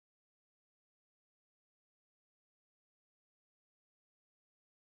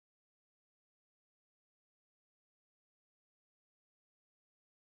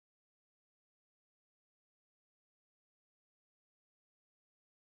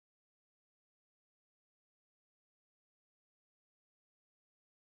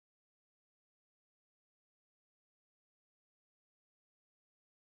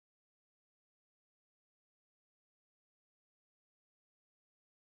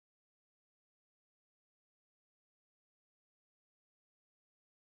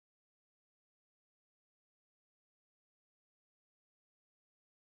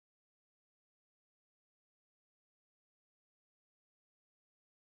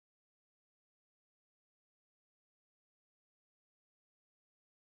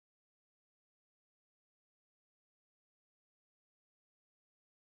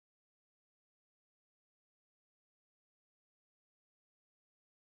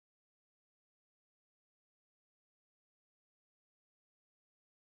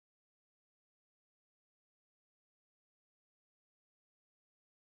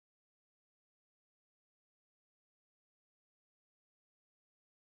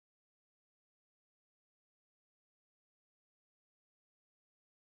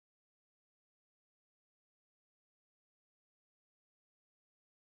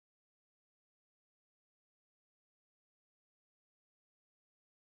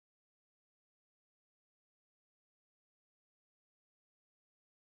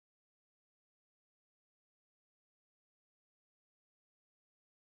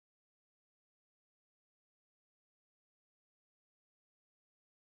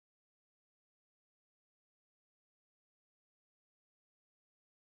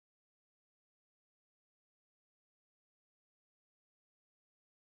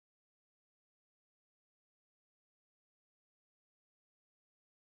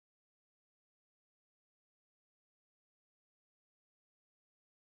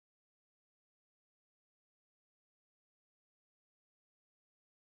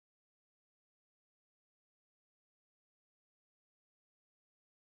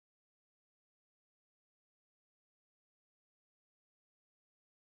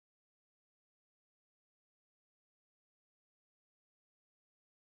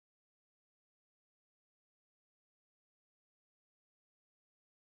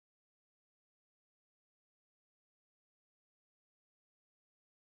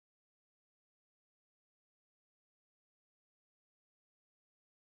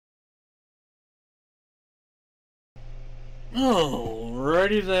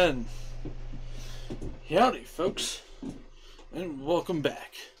Alrighty then. Howdy, folks, and welcome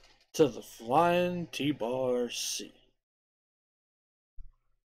back to the Flying T-Bar C.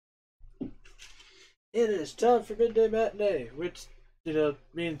 It is time for Midday Matinee, which,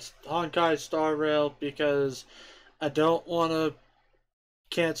 means Honkai Star Rail because I don't want to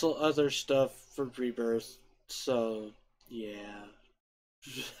cancel other stuff for Rebirth, so, yeah.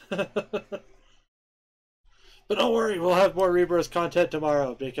 But don't worry, we'll have more Rebirth content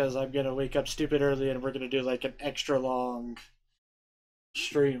tomorrow because I'm going to wake up stupid early and we're going to do like an extra long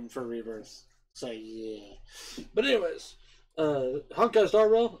stream for Rebirth. So, yeah. But anyways, Honkai Star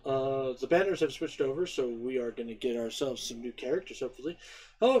Rail, the banners have switched over, so we are going to get ourselves some new characters, hopefully.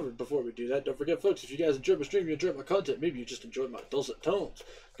 However, before we do that, don't forget, folks, if you guys enjoy my stream, you enjoy my content, maybe you just enjoy my dulcet tones,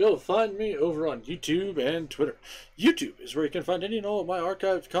 go find me over on YouTube and Twitter. YouTube is where you can find any and all of my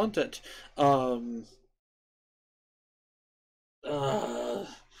archived content.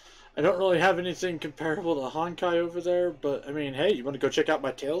 I don't really have anything comparable to Honkai over there, but I mean, hey, you want to go check out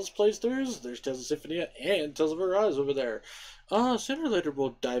my Tales playthroughs? There's Tales of Symphonia and Tales of Arise over there. Sooner or later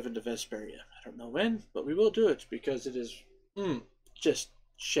we'll dive into Vesperia. I don't know when, but we will do it because it is, just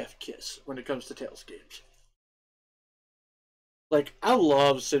chef kiss when it comes to Tales games. Like, I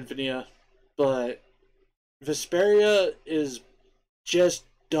love Symphonia, but Vesperia is just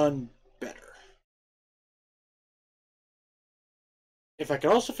done better. If I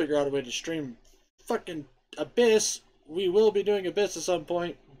could also figure out a way to stream fucking Abyss, we will be doing Abyss at some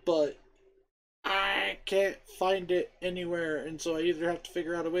point, but I can't find it anywhere, and so I either have to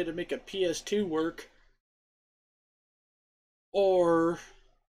figure out a way to make a PS2 work, or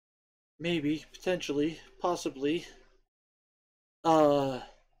maybe, potentially, possibly, like,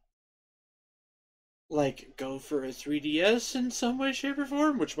 go for a 3DS in some way, shape, or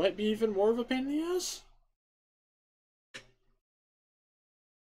form, which might be even more of a pain in the ass.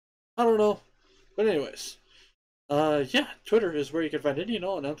 I don't know. But anyways, yeah, Twitter is where you can find any and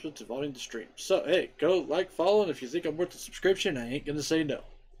all announcements involving the stream. So, hey, go like, follow, and if you think I'm worth a subscription, I ain't gonna say no.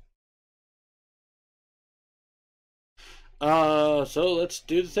 So let's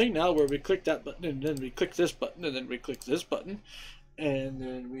do the thing now where we click that button, and then we click this button, and then we click this button, and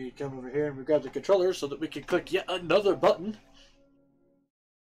then we come over here and we grab the controller so that we can click yet another button.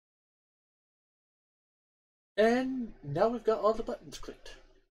 And now we've got all the buttons clicked.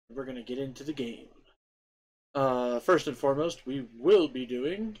 We're gonna get into the game. First and foremost, we will be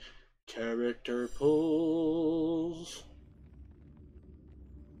doing character pulls.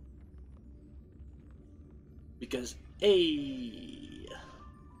 Because,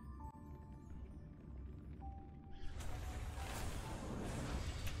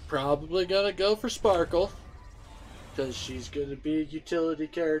 probably gonna go for Sparkle. Because she's gonna be a utility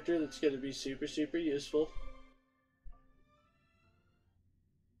character that's gonna be super, super useful.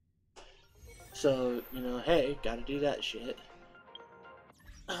 So, hey, gotta do that shit.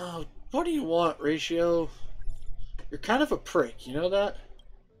 Oh, what do you want, Ratio? You're kind of a prick, you know that?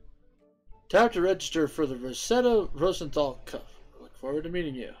 Tap to register for the Rosetta Rosenthal Cup. I look forward to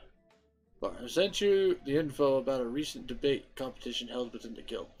meeting you. Well, I sent you the info about a recent debate competition held within the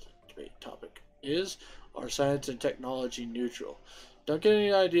guild. The debate topic is, are science and technology neutral? Don't get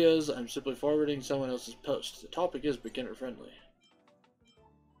any ideas, I'm simply forwarding someone else's post. The topic is beginner friendly.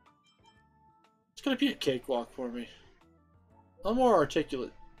 It's gonna be a cakewalk for me. I'm more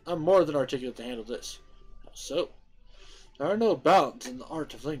than articulate to handle this. How so? There are no bounds in the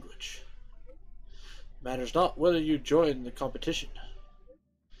art of language. It matters not whether you join the competition,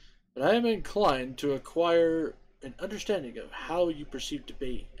 but I am inclined to acquire an understanding of how you perceive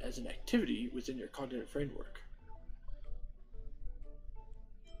debate as an activity within your cognitive framework.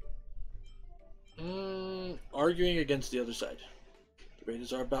 Arguing against the other side.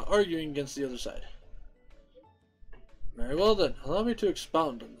 Debates are about arguing against the other side. Very well then, allow me to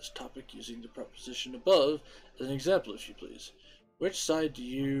expound on this topic using the proposition above as an example, if you please. Which side do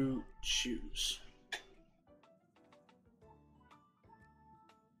you choose?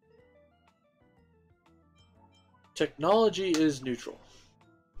 Technology is neutral.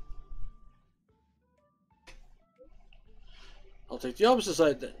 I'll take the opposite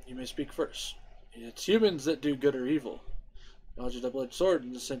side then. You may speak first. It's humans that do good or evil. Knowledge is a double-edged sword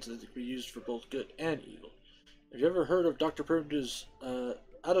in the sense that it can be used for both good and evil. Have you ever heard of Dr. Primitive's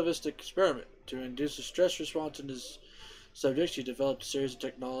atavistic experiment? To induce a stress response in his subjects, he developed a series of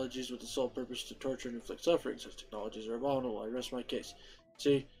technologies with the sole purpose to torture and inflict suffering. Such technologies are abominable. I rest my case.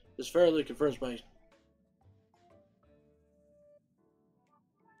 See, this fairly confirms my...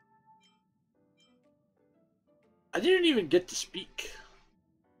 I didn't even get to speak.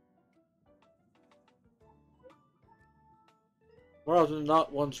 More often than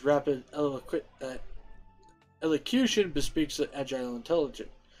not, one's rapid elocution bespeaks an agile intelligence.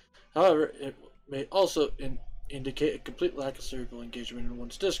 However, it may also indicate a complete lack of cerebral engagement in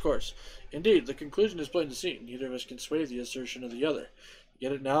one's discourse. Indeed, the conclusion is plain to see. Neither of us can sway the assertion of the other.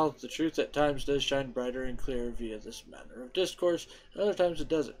 Get it now? The truth at times does shine brighter and clearer via this manner of discourse, and other times it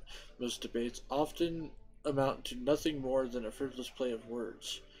doesn't. Most debates often amount to nothing more than a frivolous play of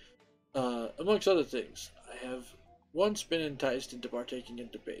words. Amongst other things, I have once been enticed into partaking in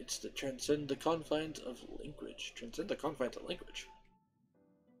debates that transcend the confines of language. Transcend the confines of language.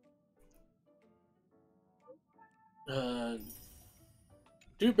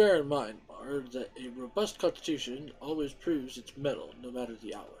 Do bear in mind, Mar, that a robust constitution always proves its mettle, no matter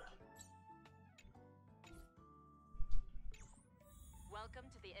the hour. Welcome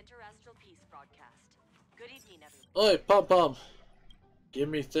to the Interastral Peace broadcast. Good evening, everyone. Oi, Pom Pom! Give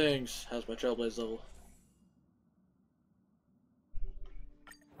me things. How's my Trailblaze level?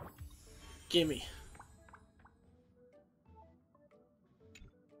 Gimme.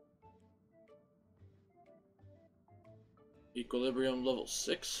 Equilibrium level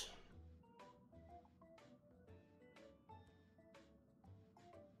 6.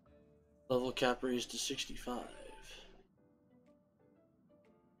 Level cap raised to 65.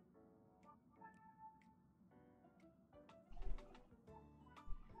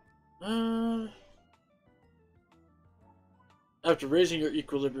 After raising your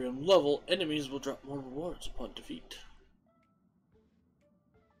equilibrium level, enemies will drop more rewards upon defeat.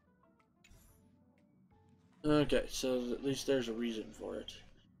 Okay, so at least there's a reason for it.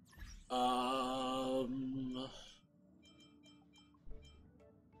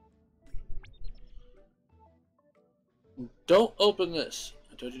 Don't open this.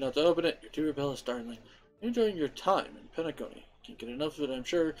 I told you not to open it. You're too rebellious, darling. You're enjoying your time in Penacony. Can't get enough of it, I'm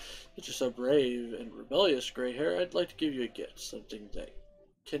sure. That you're so brave and rebellious, gray hair. I'd like to give you a gift, something that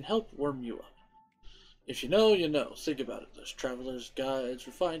can help warm you up. If you know, you know. Think about it. There's travelers' guides,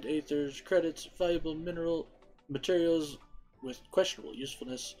 refined aethers, credits, valuable mineral materials with questionable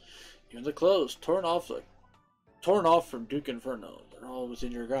usefulness. Even the clothes torn off from Duke Inferno. They're all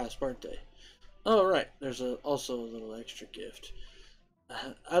within your grasp, aren't they? Oh, right. There's also a little extra gift.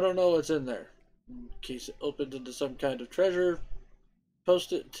 I don't know what's in there. In case it opens into some kind of treasure,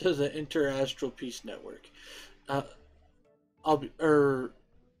 post it to the Interastral Peace Network.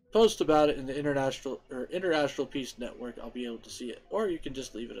 Post about it in the Interastral Peace Network. I'll be able to see it, or you can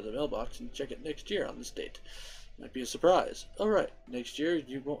just leave it in the mailbox and check it next year on this date. Might be a surprise. All right, next year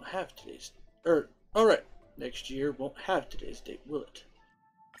you won't have today's. All right, next year won't have today's date, will it?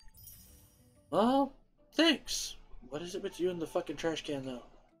 Well, thanks. What is it with you and the fucking trash can, though?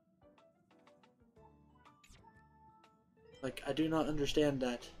 Like, I do not understand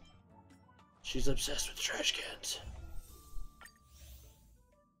that. She's obsessed with trash cans.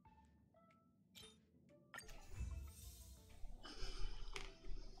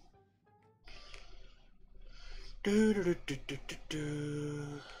 Do do do do do do do.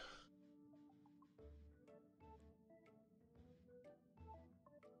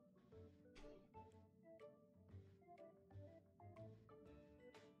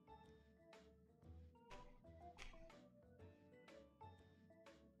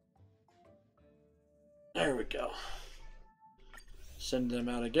 There we go. Send them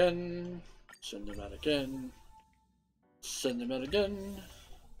out again. Send them out again. Send them out again.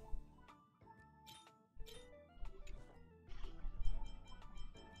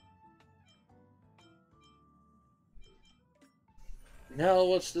 Now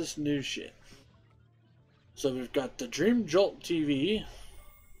what's this new shit? So we've got the Dream Jolt TV.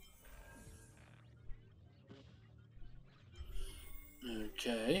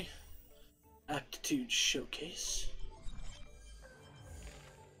 Okay. Aptitude Showcase.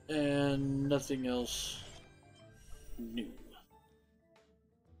 And nothing else new.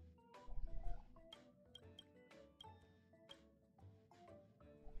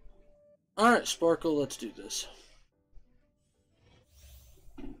 Alright, Sparkle, let's do this.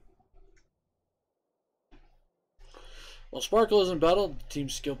 While Sparkle is in battle, the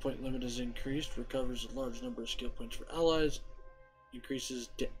team's skill point limit is increased, recovers a large number of skill points for allies, increases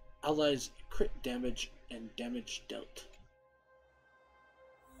allies' crit damage and damage dealt.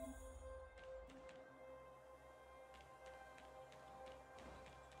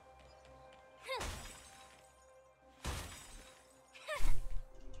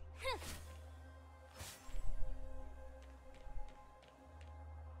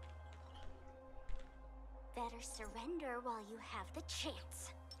 Better surrender while you have the chance.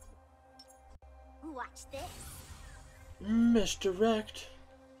 Watch this. Misdirect.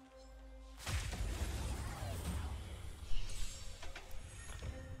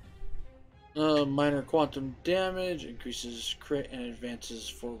 Minor quantum damage, increases crit and advances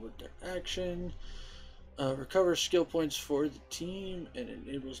forward their action. Recovers skill points for the team and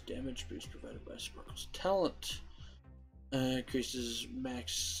enables damage boost provided by Sparkle's talent. Increases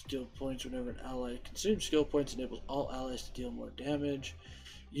max skill points whenever an ally consumes skill points, enables all allies to deal more damage.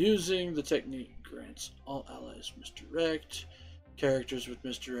 Using the technique grants all allies misdirect. Characters with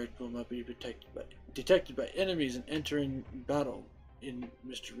misdirect will not be detected by enemies, and entering battle in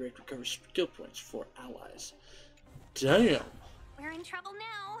misdirect recovers skill points for allies. Damn! We're in trouble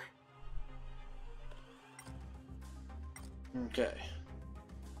now. Okay.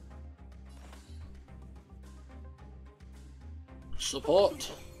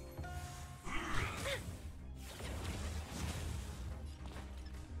 Support.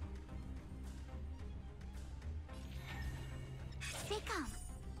 Stay calm.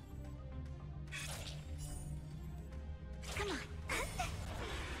 Come on.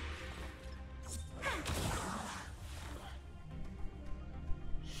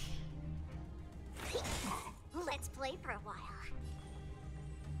 Let's play for a while.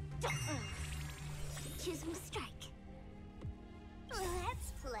 Choosing strike.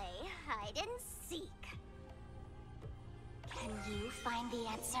 Let's play hide and seek. Can you find the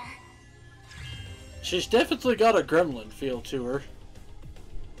answer? She's definitely got a gremlin feel to her.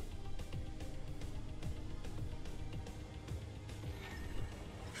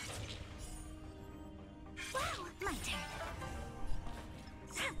 Wow, my turn.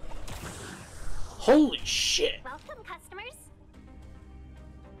 Holy shit! Welcome, customers.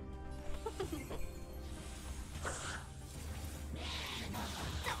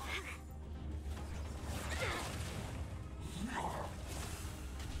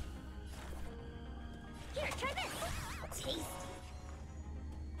 Here, try this. Tasty.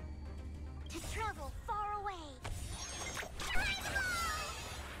 To travel far away.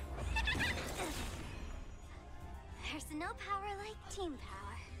 There's no power like team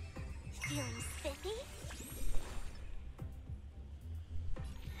power. Feeling spiffy?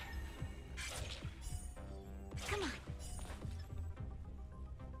 Come on.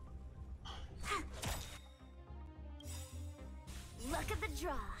 Look at the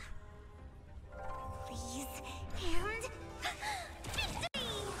draw. Please, and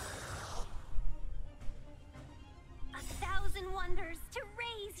victory! 1,000 wonders to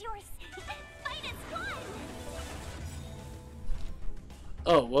raise your fight is one.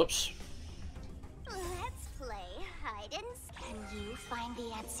 Oh, whoops. Let's play hide and seek. Can you find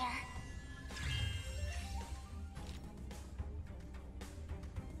the answer?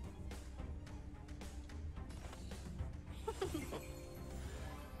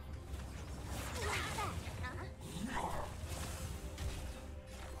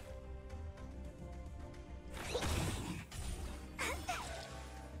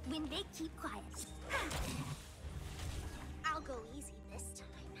 When big, keep quiet. I'll go easy this time.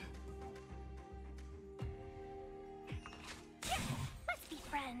 Let's be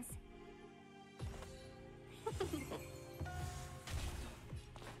friends.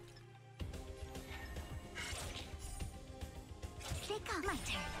 Stay calm. My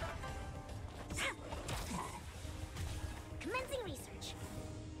turn. Commencing research.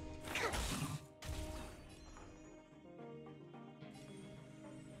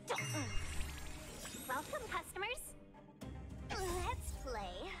 Welcome, customers. Let's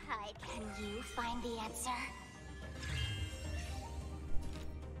play hide. Can you find the answer?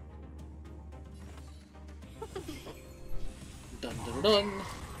 Dun dun dun.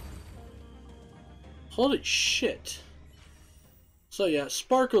 Holy shit. So yeah,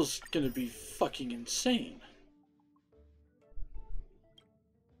 Sparkle's gonna be fucking insane.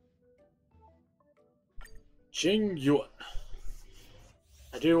 Jing Yuan.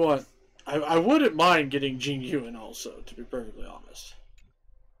 I do want... I wouldn't mind getting Jing Yuan also, to be perfectly honest.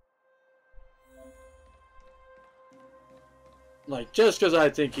 Like, just because I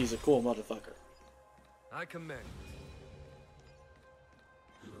think he's a cool motherfucker. I commend.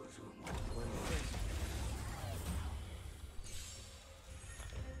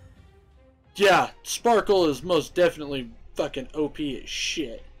 Yeah, Sparkle is most definitely fucking OP as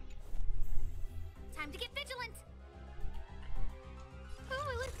shit. Time to get vigilant. Who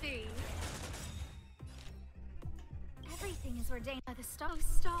will it be? Everything is ordained by the stars.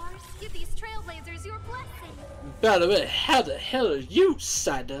 Stars, give these trailblazers your blessing. By the way, how the hell are you,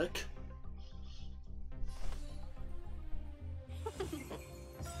 Psyduck?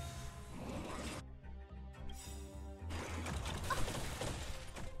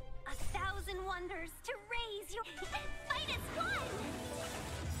 Wonders to raise your fight is one.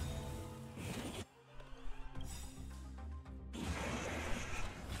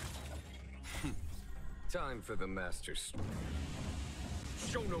 Time for the Masters.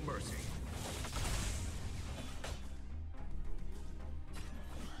 Show no mercy.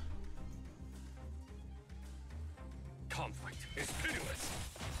 Conflict is pitiless.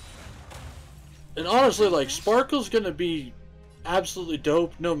 And honestly, like, Sparkle's gonna be absolutely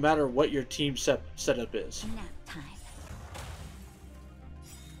dope no matter what your team setup is. Nap time.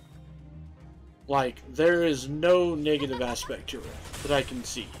 Like, there is no negative aspect to it that I can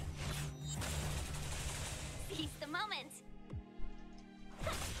see. Seize the moment.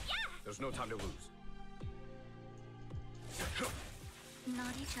 Yeah! There's no time to lose.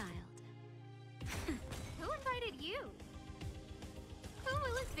 Naughty child. Who invited you? Who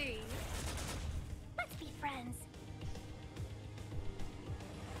will it be? Let's be friends.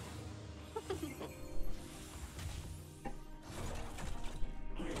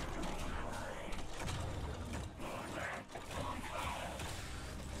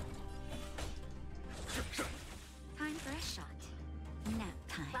 Time for a shot. Nap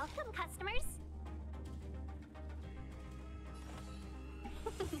time. Welcome, customers.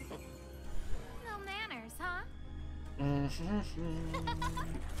 No manners, huh?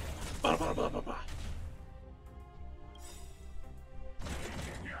 Ba, ba, ba, ba, ba.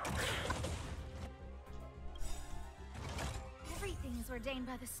 Everything is ordained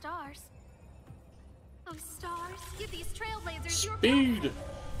by the stars. Oh, stars, give these trailblazers your Speed!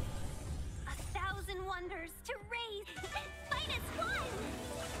 1,000 wonders to raise finest one!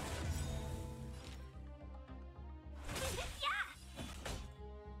 Yeah!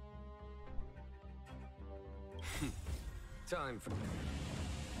 Time for...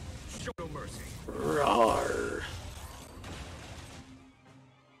 Show no mercy. Roar!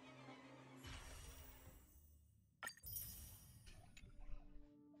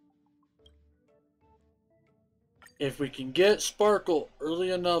 If we can get Sparkle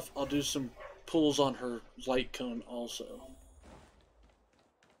early enough, I'll do some pulls on her light cone also.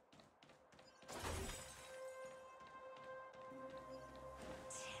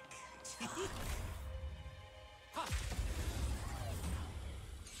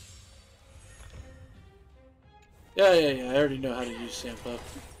 Yeah, I already know how to use Sampo.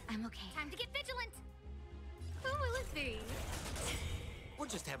 I'm okay. Time to get vigilant! Who will it be? We're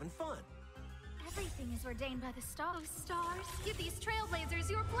just having fun. Everything is ordained by the stars. Oh, stars, give these trailblazers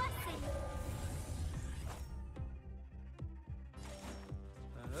your blessing!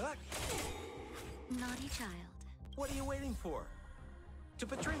 Naughty child. What are you waiting for? To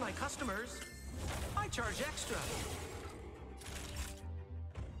betray my customers, I charge extra.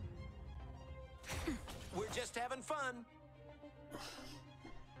 We're just having fun.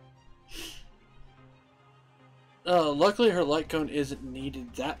 Luckily her light cone isn't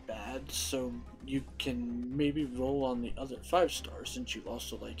needed that bad, so you can maybe roll on the other 5 stars since you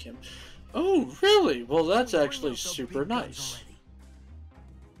also like him. Oh, really? Well, that's actually super nice.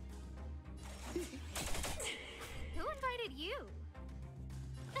 Who invited you?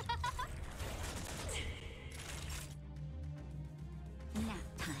 Nap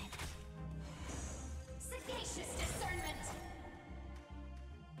time. Sagacious discernment.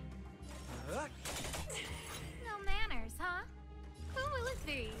 No manners, huh? Who will it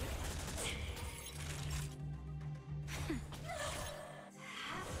be?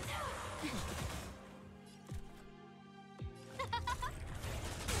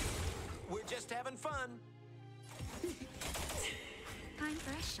 We're just having fun. Time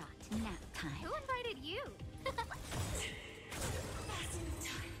for a shot. Nap time. Who invited you?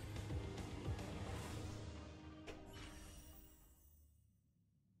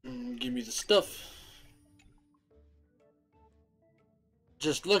 Give me the stuff.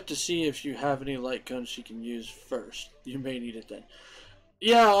 Just look to see if you have any light cones you can use first. You may need it then.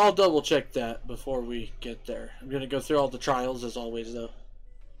 Yeah, I'll double check that before we get there. I'm gonna go through all the trials as always though.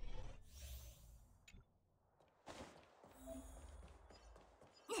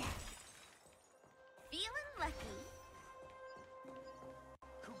 Feeling lucky.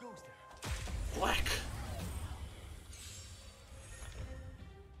 Who goes there? Black.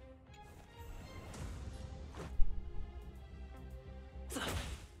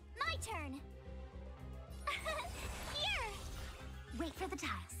 My turn. Here. Wait for the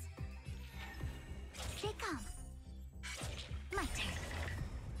tiles. They come. My turn.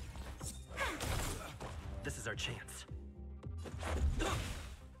 This is our chance.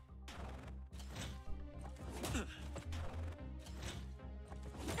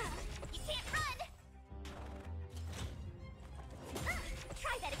 You can't run.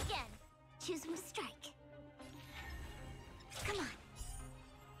 Try that again. Choose who to strike. Come on.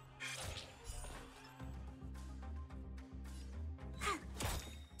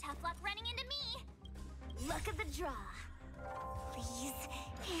 Tough luck running into me. Luck of the draw. Please.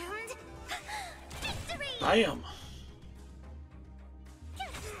 And victory! Bam!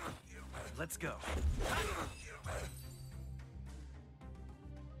 Let's go.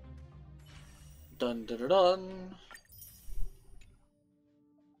 Dun dun dun dun.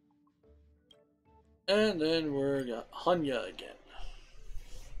 And then we're got Hanya again.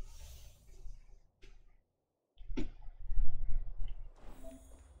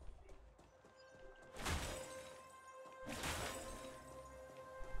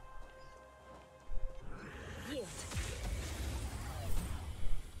 Yield.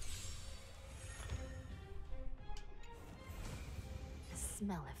 The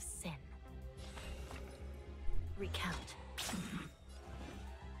smell of sin. Recount.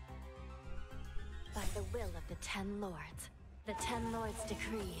 By the will of the 10 Lords, the 10 Lords'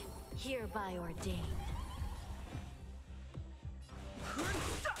 decree, hereby ordained.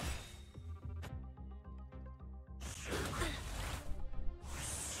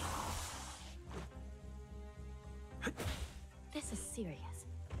 This is serious.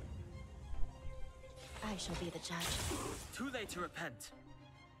 I shall be the judge. Too late to repent.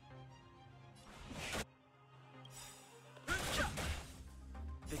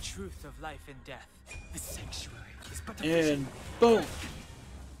 The truth of life and death. The sanctuary is but a vision. And boom!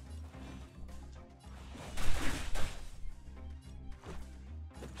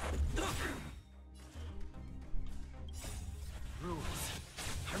 Rules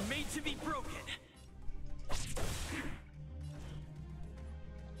are made to be broken.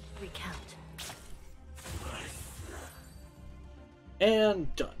 Recount.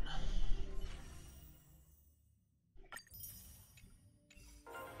 And done.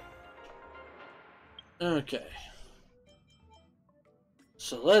 Okay.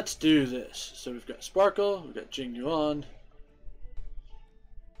 So let's do this. So we've got Sparkle, we've got Jing Yuan.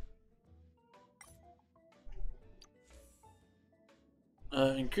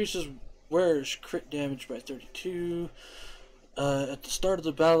 Increases wearer's crit damage by 32. At the start of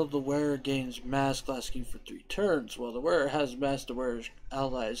the battle, the wearer gains mask lasting for 3 turns. While the wearer has mask, the wearer's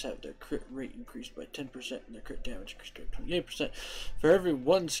allies have their crit rate increased by 10% and their crit damage increased by 28%. For every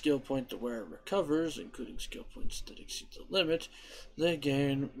 1 skill point the wearer recovers, including skill points that exceed the limit, they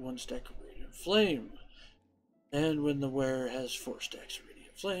gain 1 stack of Radiant Flame. And when the wearer has 4 stacks of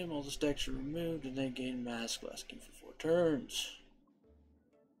Radiant Flame, all the stacks are removed and they gain mask lasting for 4 turns.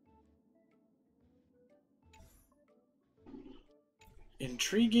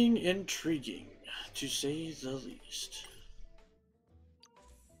 Intriguing, intriguing, to say the least.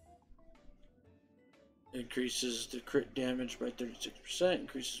 Increases the crit damage by 36%,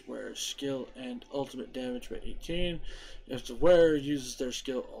 increases wearer's skill and ultimate damage by 18. If the wearer uses their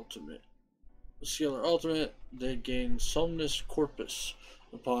skill or ultimate, they gain Somnus Corpus.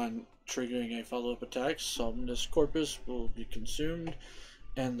 Upon triggering a follow-up attack, Somnus Corpus will be consumed,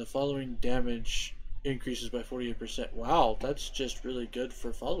 and the following damage increases by 48%. Wow, that's just really good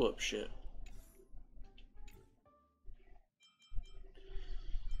for follow-up shit.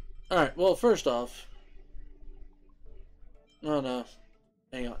 Alright, well, first off... Oh no.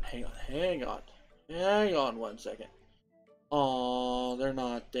 Hang on 1 second. Aw, they're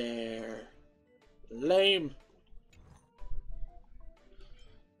not there. Lame.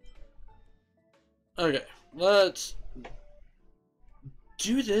 Okay, let's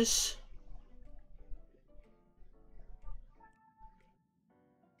do this.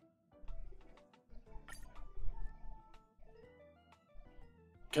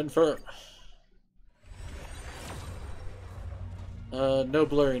 Confirm. No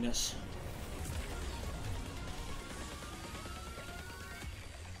blurriness.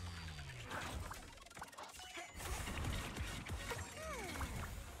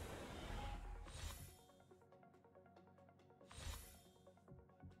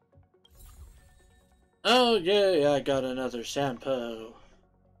 Oh yay, I got another Sampo.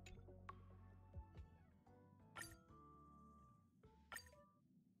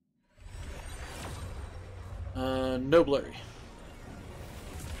 No blurry.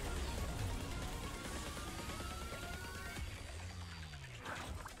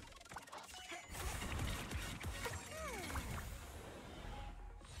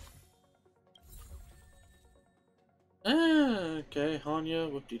 Okay,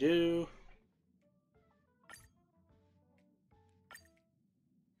 Hanya, whoop-de-doo.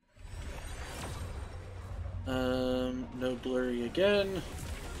 No blurry again.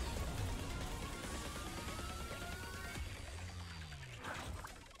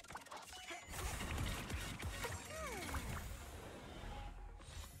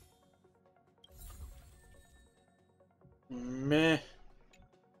 Meh.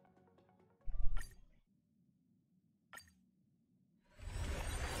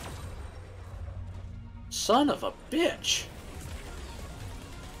 Son of a bitch.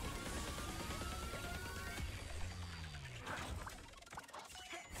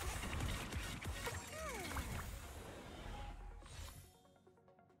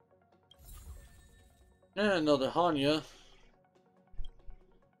 And another Hanya.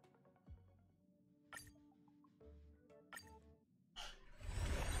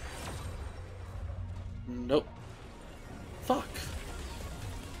 Nope. Fuck.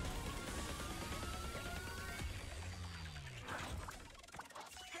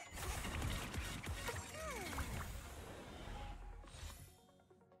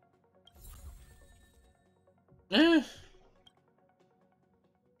 Eh.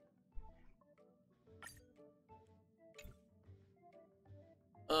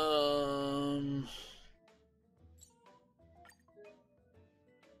 Um.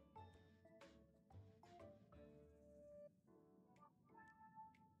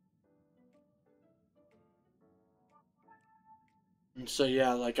 And so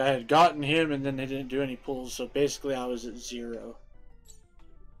yeah, like I had gotten him and then they didn't do any pulls, so basically I was at 0.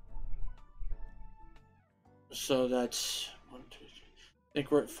 So that's 1, 2, 3. I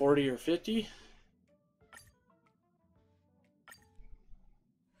think we're at 40 or 50.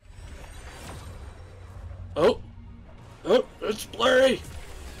 Oh! Oh, it's blurry!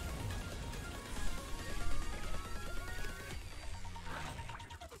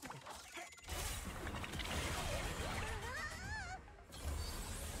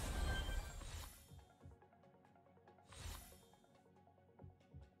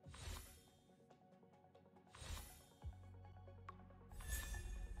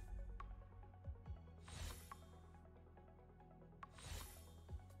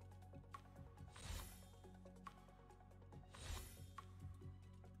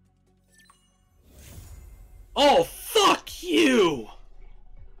 Oh, fuck you!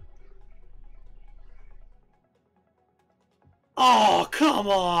 Oh, come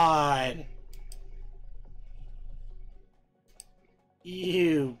on!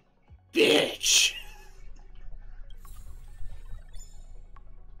 You bitch!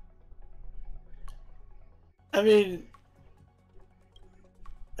 I mean...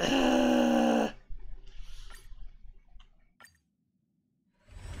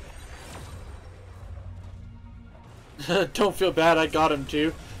 Don't feel bad, I got him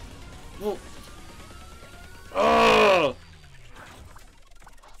too. Well... Oh!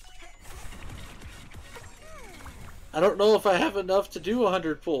 I don't know if I have enough to do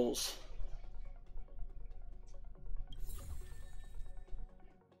 100 pulls.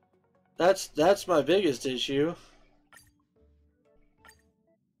 That's my biggest issue.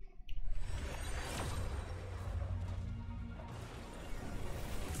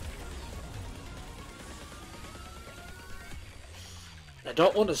 I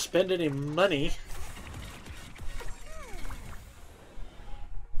don't want to spend any money.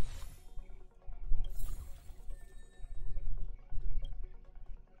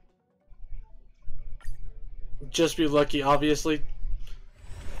 Just be lucky, obviously.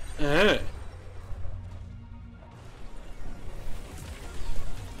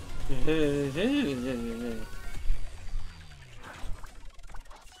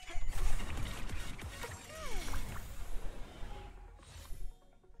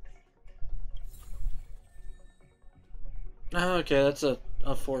 Okay, that's a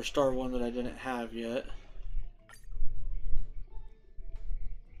 4-star one that I didn't have yet.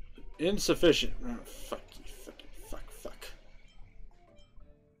 Insufficient. Oh, fuck you, fucking fuck.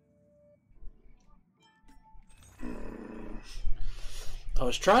 I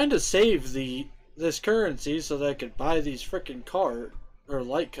was trying to save this currency so that I could buy these frickin' card or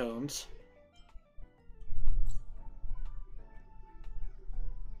light cones.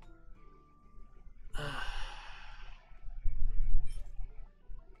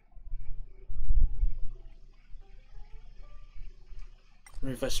 I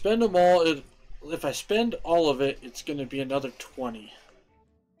mean, if I spend them all, if I spend all of it, it's going to be another 20.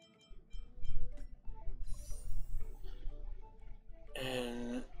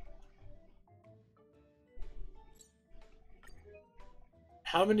 And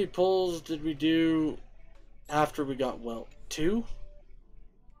how many pulls did we do after we got Welt? 2?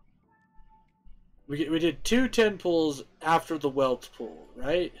 We did 2 10 pulls after the Welt pull,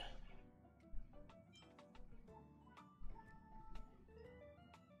 right?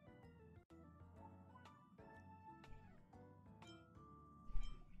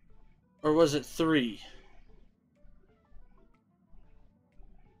 Or was it 3?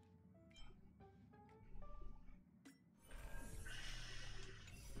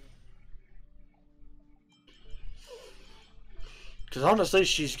 Because honestly,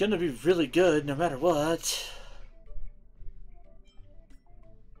 she's going to be really good no matter what.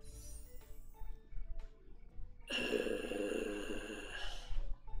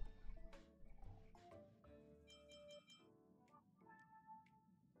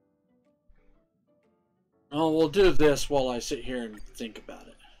 Oh, we'll do this while I sit here and think about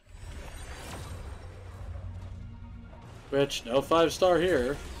it. Which, no 5-star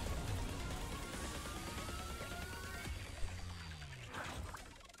here.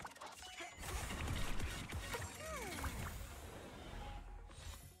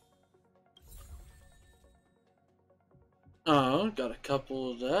 Oh, got a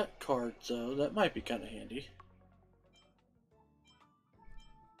couple of that cards though. That might be kind of handy.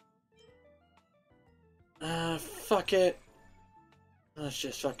 Fuck it. Let's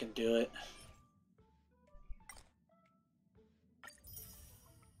just fucking do it.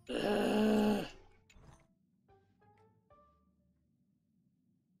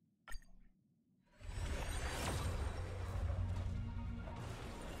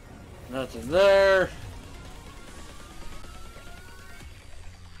 Nothing there.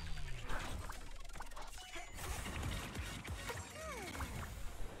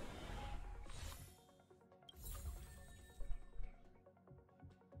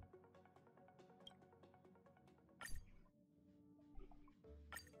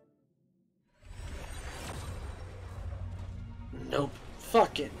 Nope.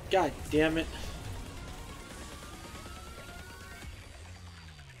 Fuck it. God damn it.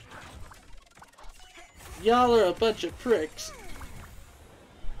 Y'all are a bunch of pricks.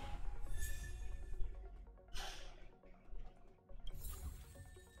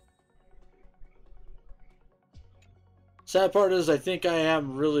 Sad part is I think I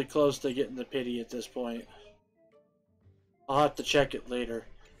am really close to getting the pity at this point. I'll have to check it later.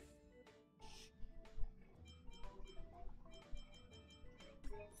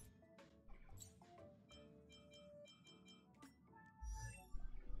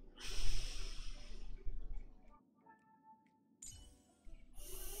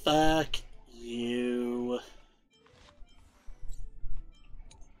 Fuck you.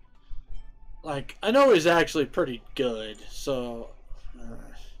 Like, I know he's actually pretty good, so...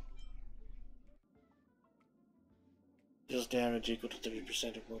 Deals damage equal to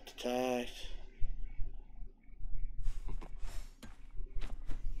 30% of both attack.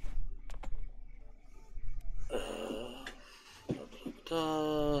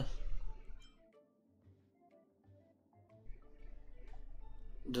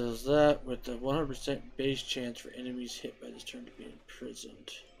 Does that with the 100% base chance for enemies hit by this turn to be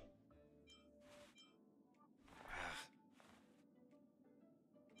imprisoned.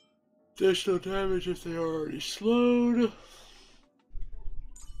 Additional damage if they are already slowed.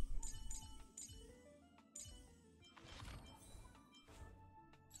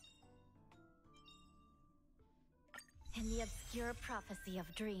 In the obscure prophecy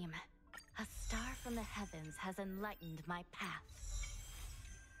of Dream, a star from the heavens has enlightened my path.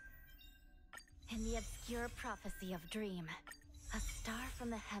 In the obscure prophecy of Dream, a star from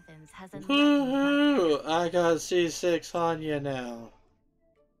the heavens has enlightened my path. I got C6 Hanya now.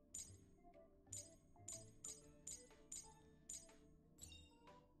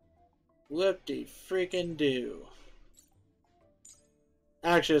 Whoop-de freaking do.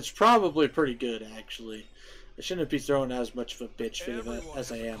 Actually, it's probably pretty good, actually. I shouldn't be throwing as much of a bitch fit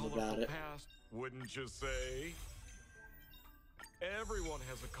as I am about it. Past, wouldn't you say? Everyone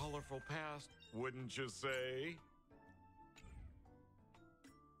has a colorful past, wouldn't you say?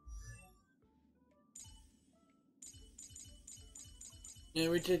 Yeah,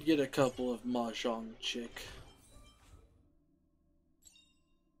 we did get a couple of Mahjong chick.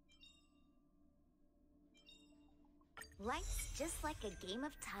 Life's just like a game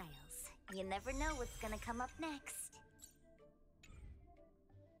of tiles. You never know what's gonna come up next.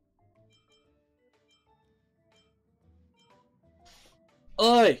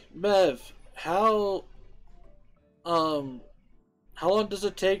 Oi, Mev, how long does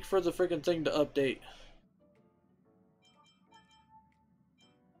it take for the freaking thing to update?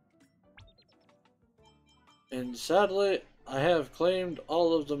 And sadly, I have claimed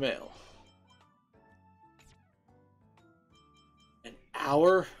all of the mail. An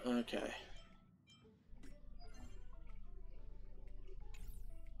hour? Okay.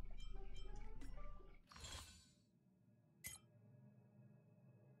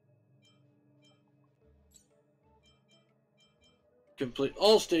 Complete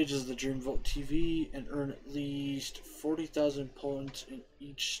all stages of the Dream Vault TV and earn at least 40,000 points in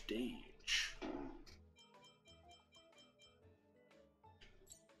each stage.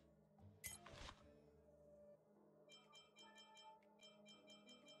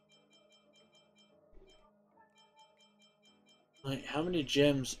 Like, how many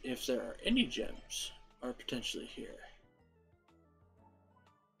gems, if there are any gems, are potentially here?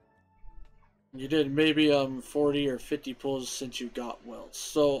 You did maybe 40 or 50 pulls since you got Welt.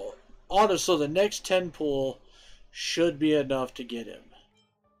 So, honestly, the next 10 pull should be enough to get him.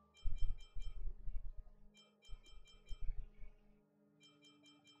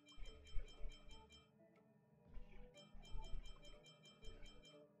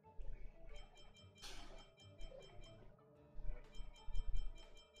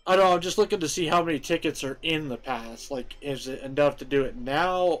 I don't know, I'm just looking to see how many tickets are in the pass. Like, is it enough to do it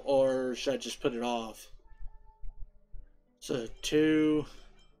now, or should I just put it off? So, 2,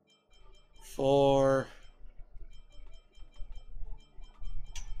 4...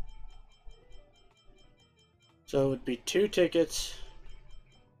 So it would be 2 tickets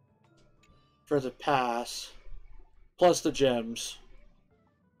for the pass, plus the gems.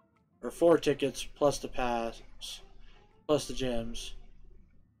 Or 4 tickets, plus the pass, plus the gems.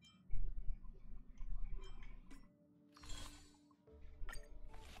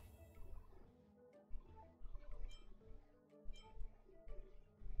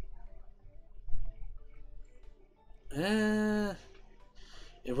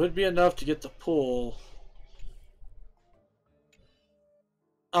 It would be enough to get the pool.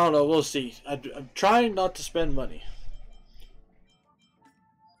 I don't know, we'll see. I'm trying not to spend money.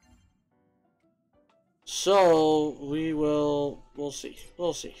 So, we'll see.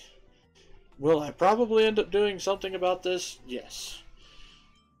 We'll see. Will I probably end up doing something about this? Yes.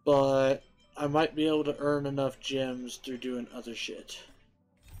 But I might be able to earn enough gems through doing other shit.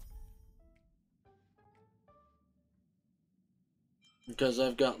 Because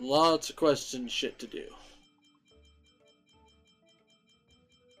I've got lots of quests and shit to do.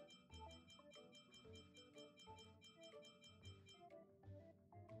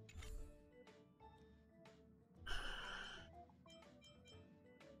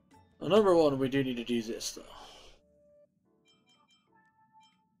 Well, number one, we do need to do this, though.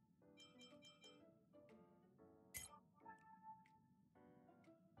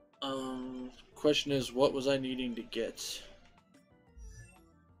 Question is, what was I needing to get?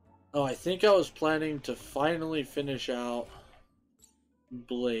 Oh, I think I was planning to finally finish out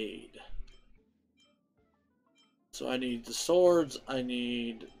Blade. So I need the swords, I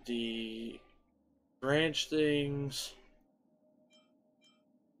need the branch things.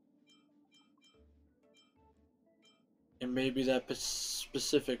 And maybe that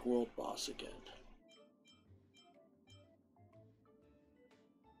specific world boss again.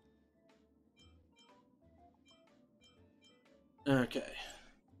 Okay.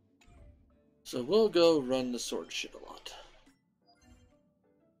 So we'll go run the sword shit a lot.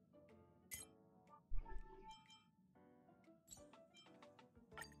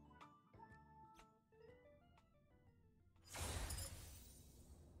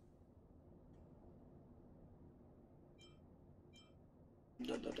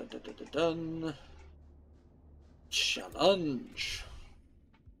 Dun dun dun dun dun dun dun. Challenge.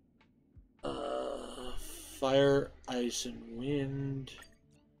 Fire, ice, and wind.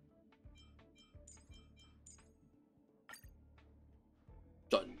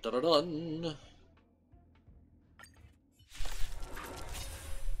 Dun dun dun dun. Not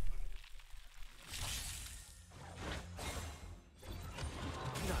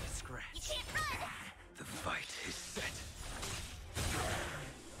a scratch. You can't run! The fight is set.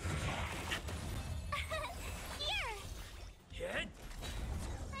 Here! Hit!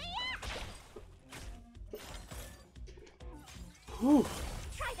 Whew.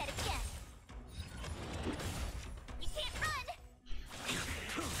 Try that again! You can't run!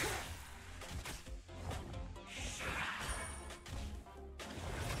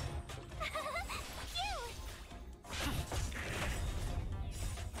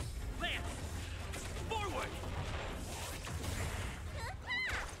 Lance! Forward!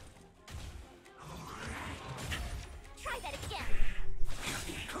 Try that again!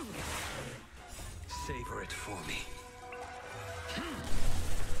 Savor it for me.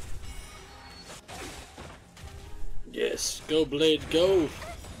 Yes, go Blade, go! You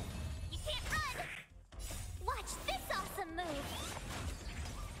can't run! Watch this awesome move!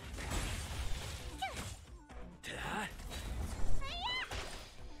 Ta.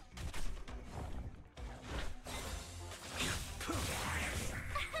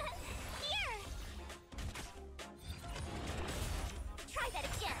 Here! Try that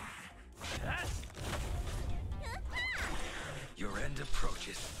again! Ta. Your end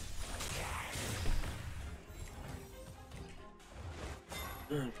approaches.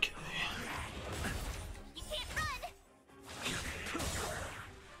 Okay. You can't run!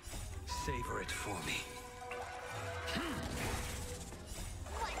 Savor it for me.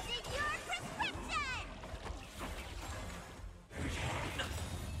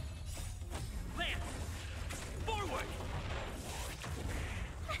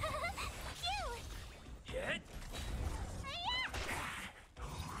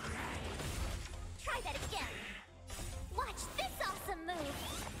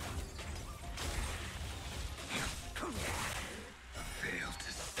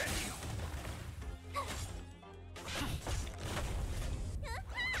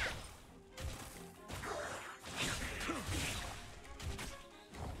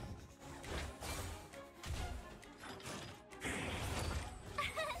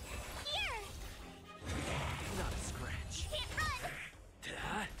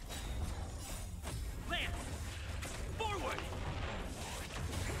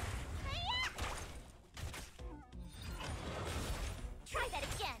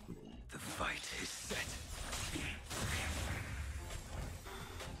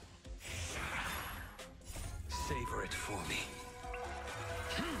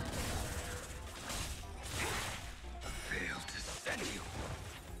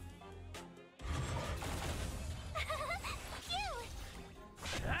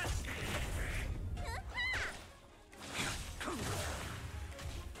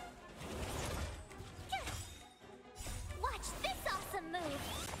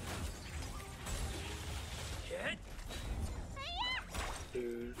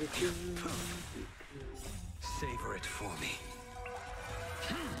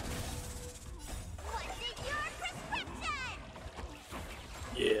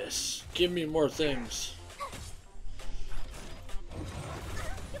 Yes, give me more things.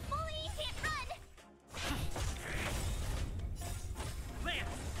 You bully! You can't run!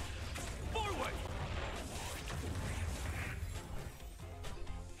 Lance! Forward!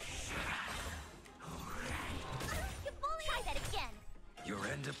 You bully! Try that again! Your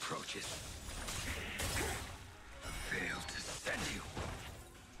end approaches. Fail to send you.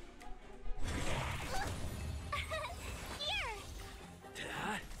 Here!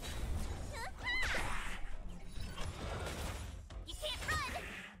 Da? You can't run!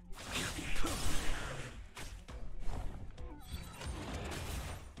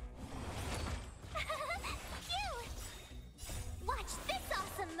 Phew! Watch this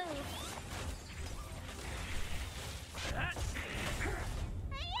awesome move! Ah!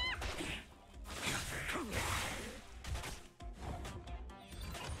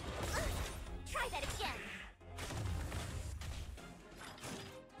 Try that again!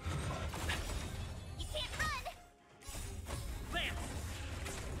 You can't run! Lance!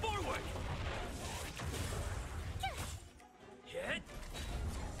 Forward! Hit!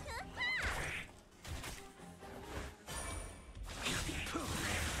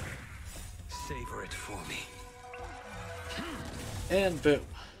 Savor it for me. And boom.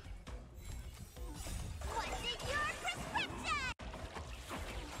 What is your prescription?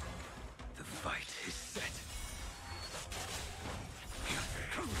 The fight is set.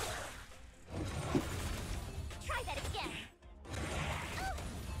 Try that again!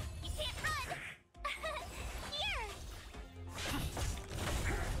 You can't run! Here!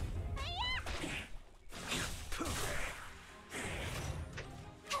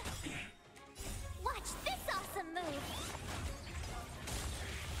 Watch this awesome move!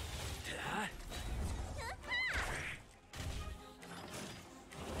 Da?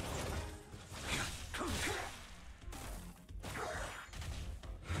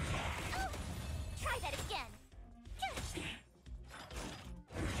 Try that again!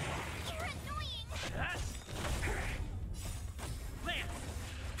 You're annoying! Ah! Lance!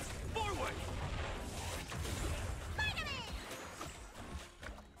 Forward! Spider-Man!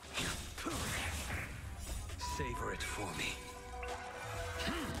 Savor it for me.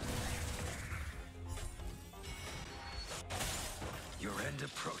 Your end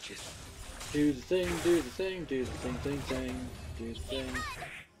approaches. Do the thing, do the thing, do the thing, do the thing.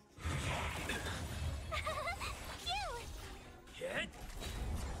 Phew! Hit!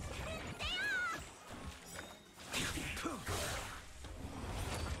 Stay off!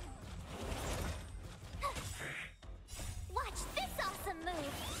 Watch this awesome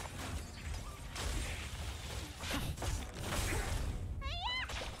move!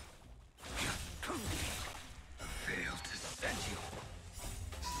 Fail to send you.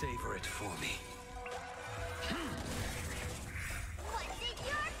 Savor it for me. What is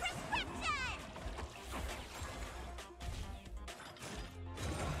your prescription?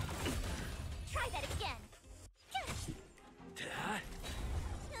 Try that again. Da?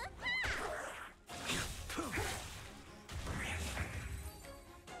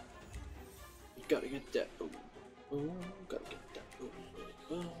 You gotta get that. Ooh, ooh, gotta get that. Ooh,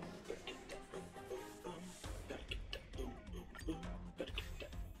 ooh, ooh, gotta get that. Ooh, ooh, ooh, gotta get that. Ooh, ooh, ooh, gotta get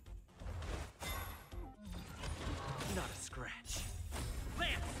that. Not a scratch.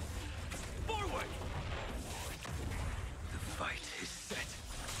 Lance! Forward! The fight is set.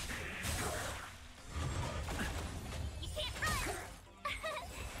 You can't run!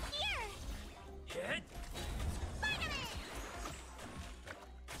 Here! Hit! Spider-Man!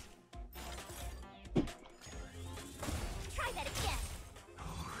 Try that again!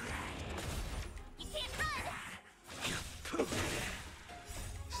 You can't run!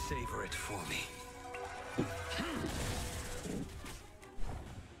 Savor it for me.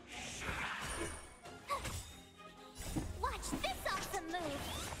 Watch this awesome move!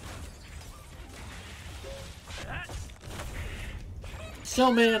 Ah!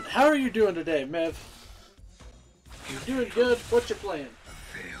 So, man, how are you doing today, Mev? You doing good? What's your plan?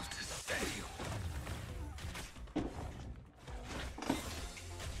 Fail to send you.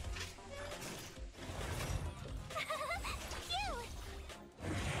 Phew!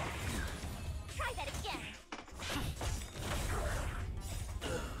 Try that again!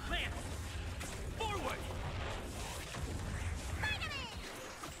 Lance! Forward! Spider-Man!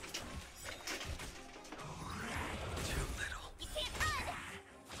 Too little. You can't run!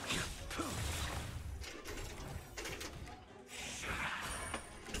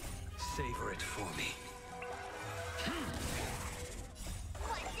 Savor it for me.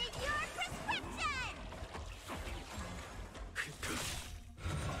 What is your prescription?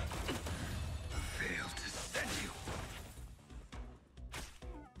 Fail to send you.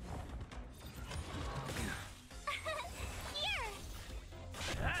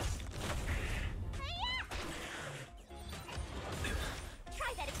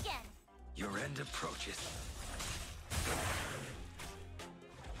 end approaches.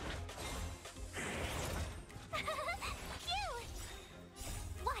 Phew!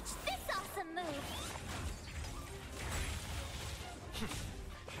 Watch this awesome move!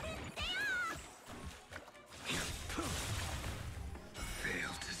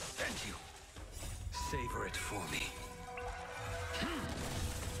 Fail to send you. Savor it for me.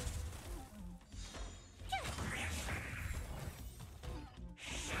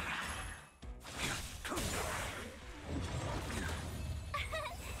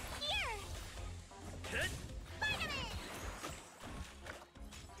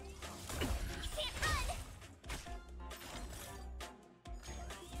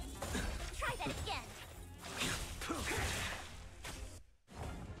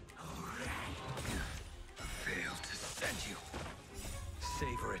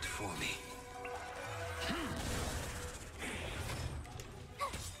 Savor it for me.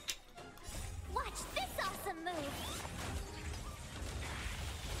 Watch this awesome move!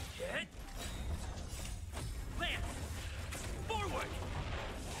 Hit. Lance. Forward.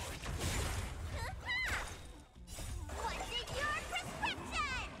 What's in your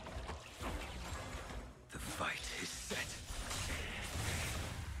prescription? The fight is set.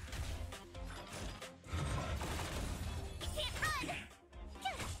 You can't run!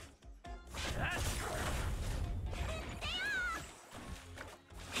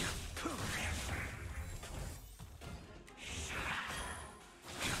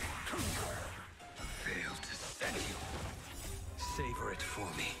 Fail to send you. Savor it for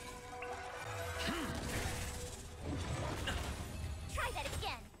me. Try that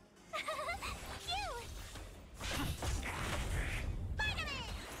again! Phew! Spider-Man!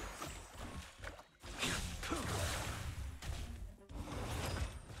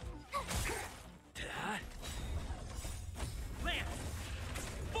 Lance.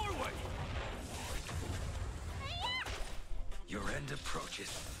 Forward. Your end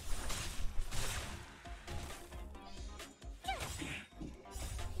approaches.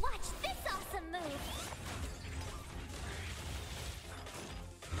 Watch this awesome move!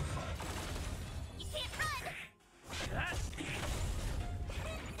 You can't run!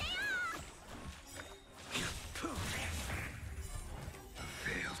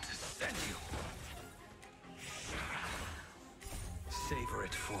 Fail to send you. Savor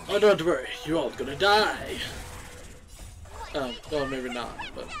it for me. Oh, don't worry, you all gonna die. Well, maybe not,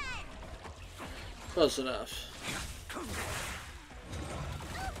 but close enough.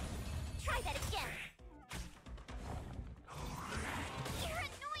 Try that again! You're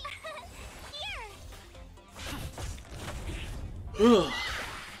annoying! Here! Phew!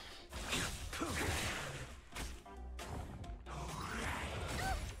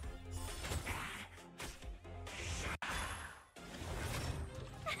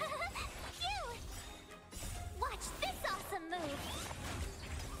 Watch this awesome move!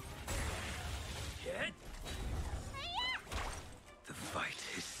 Hit. The fight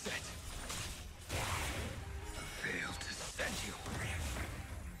is set. Fail to send you.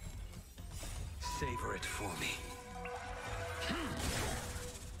 Savor it for me.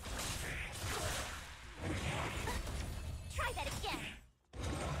 Try that again!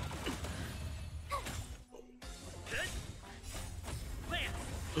 Lance.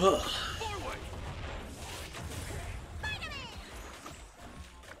 Ugh. Forward. Spider-Man!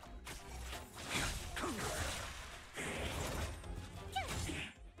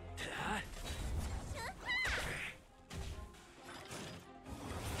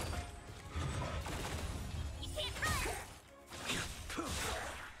 You can't run!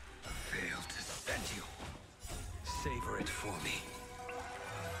 Fail to send you. Savor it for me.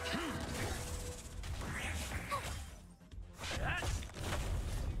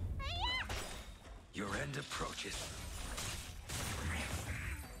 Your end approaches.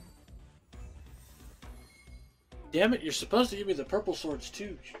 Damn it, you're supposed to give me the purple swords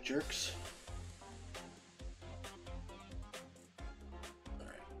too, you jerks.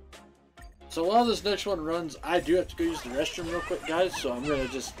 Alright. So while this next one runs, I do have to go use the restroom real quick, guys, so I'm gonna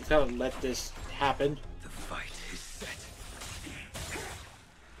just kind of let this happen. The fight is set.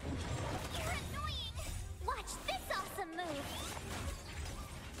 You're annoying! Watch this awesome move!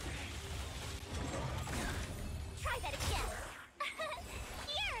 Try that again!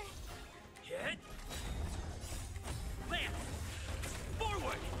 Here! Hit. Lance.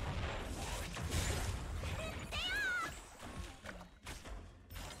 Forward.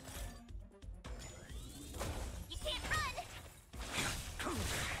 You can't run!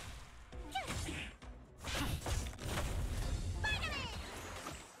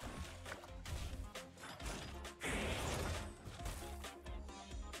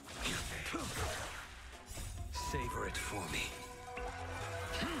 for me.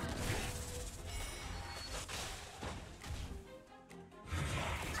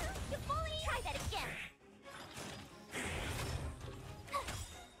 You bully! Try that again.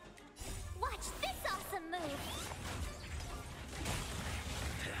 Watch this awesome move.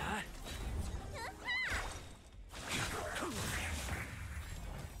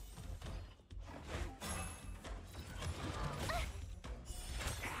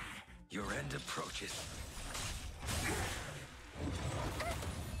 Your end approaches.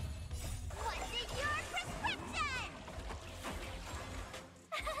 What's in your prescription?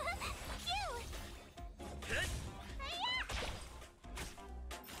 Cute! Hiya!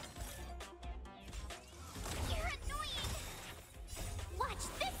 You're annoying! Watch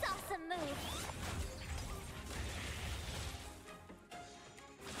this awesome move!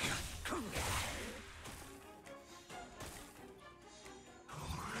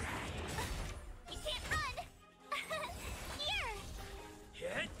 You can't run! Here!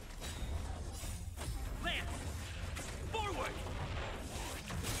 Hit. Lance. Forward.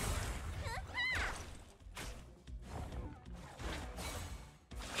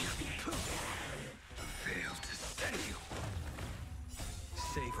 Fail to send you.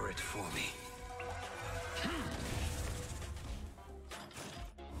 Savor it for me.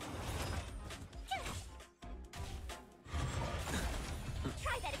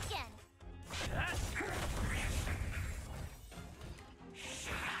 Try that again!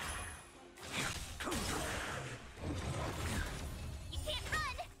 You can't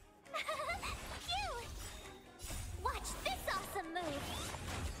run! Cute! Watch this awesome move!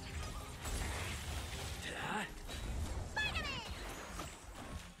 Spider-Man!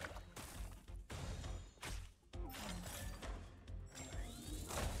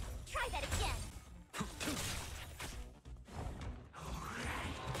 Try that again!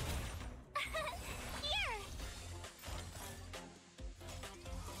 Here!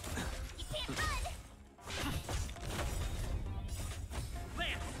 You can't run!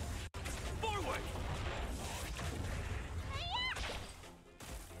 Lance. Forward.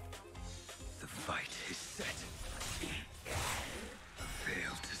 The fight is set.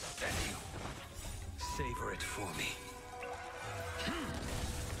 Fail to send you. Savor it for me.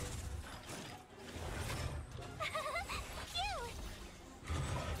 Cute!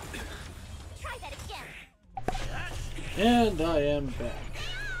 Try that again! And I am back.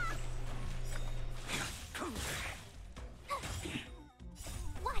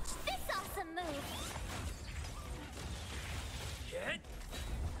 Watch this awesome move! Hit.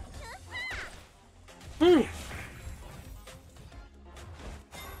 Whew.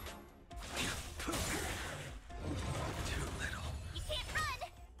 Too little. You can't run!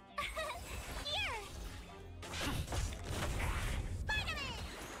 Here! Spider-Man!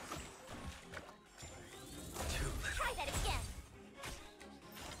 Too little. Try that again!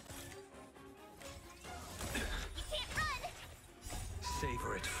 You can't run!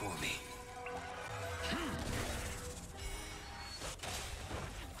 Savor it for me.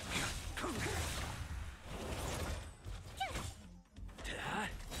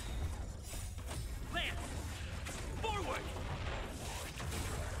 Lance. Forward.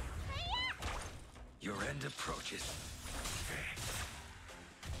 Your end approaches.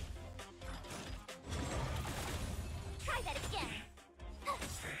 Try that again!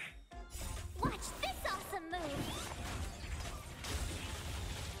 Watch this awesome move!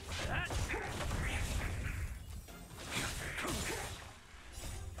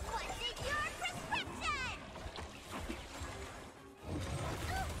 What's in your prescription?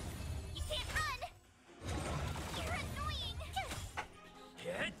 You can't run! You're annoying!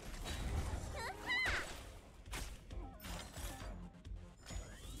 Hit.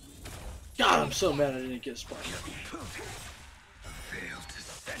 God, I'm so mad I didn't get sparked. Fail to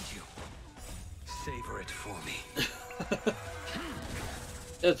send you. Savor it for me.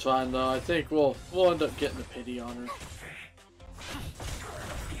 It's fine though. I think we'll end up getting the pity on her.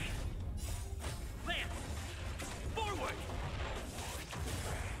 Lance. Forward.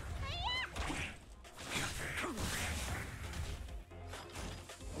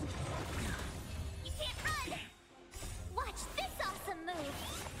 You can't run! Watch this awesome move!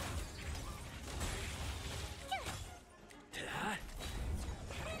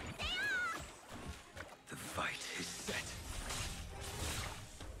 The fight is set.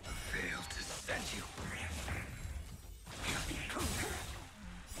 Fail to send you.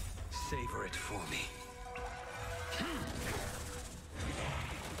 Savor it for me.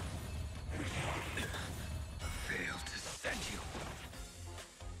 Fail to send you.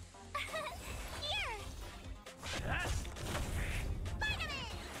 Here!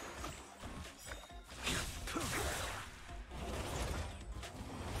 Spider-Man!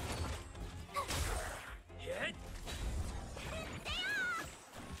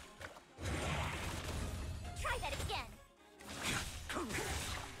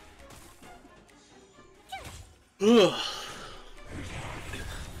 Ugh.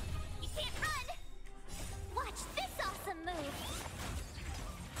 You can't run! Watch this awesome move!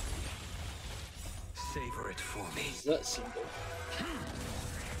 Savor it for me. Is that symbol?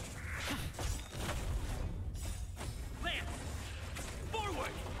 Lance!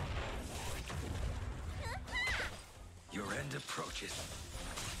 Forward! Your end approaches.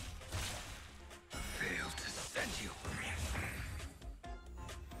 Fail to send you.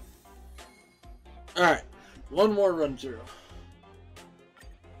 Alright, one more run through.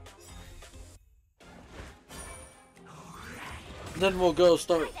 Then we'll go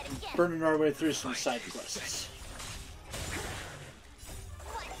start burning our way through some side quests.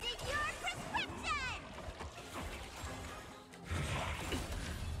 What's in your prescription?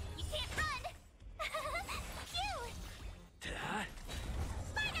 You can't run! Cute! Ta-da.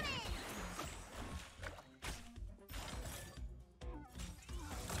 Spider-Man!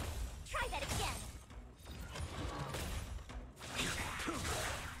 Try that again!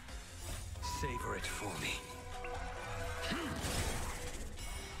 Savor it for me.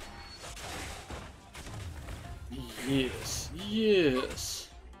 Yes, yes.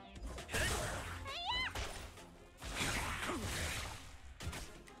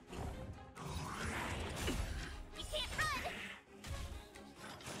 You can't run!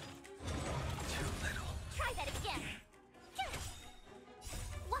 Too little. Try that again!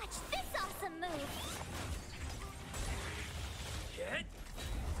 Watch this awesome move! Get!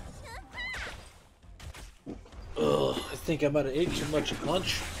 Ugh, I think I might have ate too much at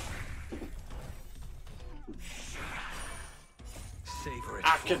lunch. Savor it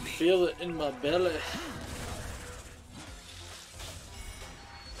I for can me. feel it in my belly.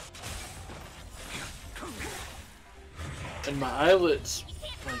 And my eyelids.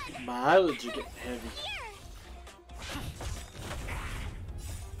 Like, my eyelids are getting heavy.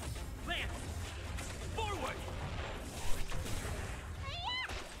 Lance! Forward!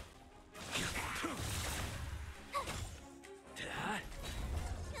 Ta-da.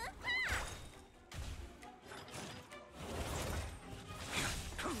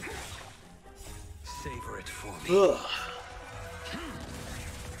 Savor it for me. Ugh.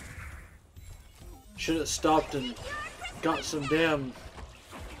 Should have stopped and got some damn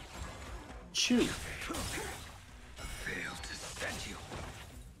chew. Fail to send you.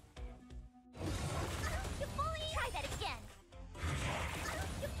 You bully! Try that again!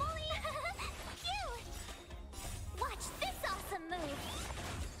 You bully! Cute! Watch this awesome move!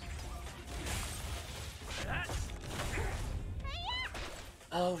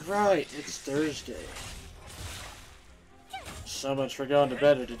 Alright, it's Thursday. So much for going to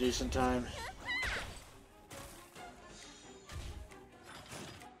bed at a decent time.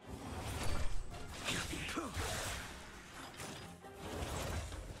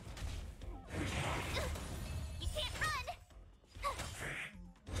 You can't run!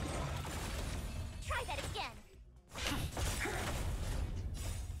 Try that again!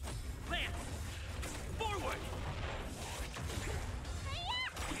 Lance! Forward!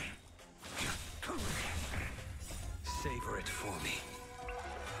 Savor it for me.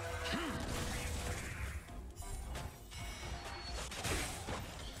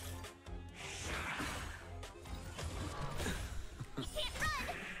 You can't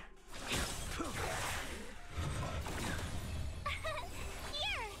run!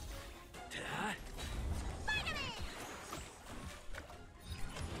 Here! Ta-da. Spider-Man!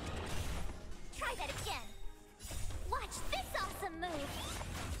 Try that again! Watch this awesome move!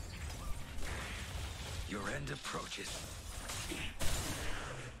 Your end approaches.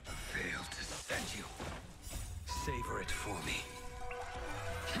 Fail to send you. Savor it for me.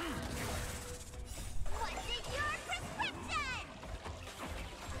 What's in your prescription?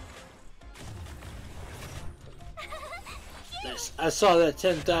 Nice. I saw that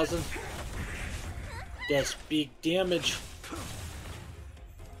 10,000. That's big damage.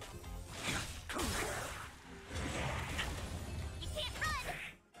 You can't run!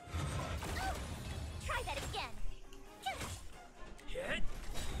 Try that again! Get!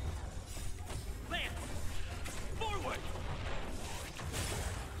 Lance! Forward!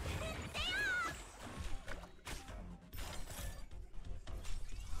 Stay off!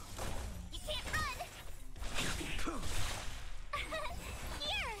 You can't run!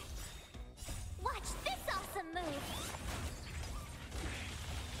 Here! Watch this awesome move!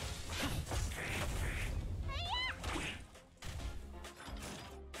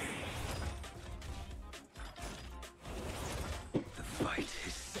 The fight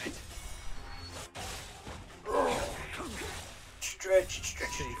is set. Stretch,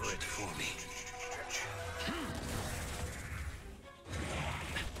 stretch. Savor it for me.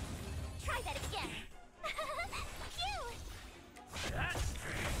 Try that again!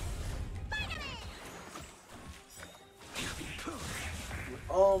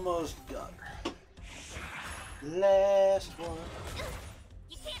 Almost got her. Last one.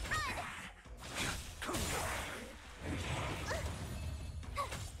 You can't run!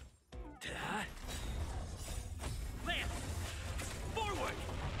 Lance! Forward!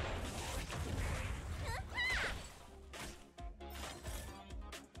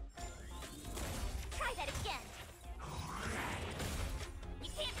 Try that again. You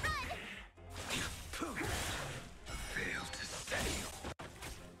can't run! Fail to steady you.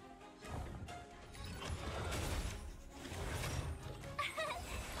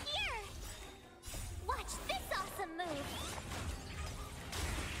 Here! Watch this awesome move!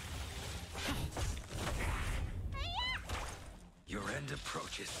 Your end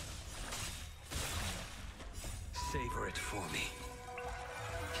approaches. Savor it for me.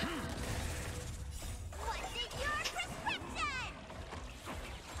 What's in your prescription?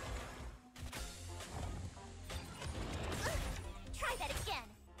 Try that again.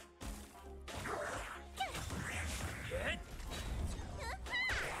 Get!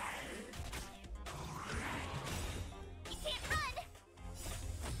 You can't run!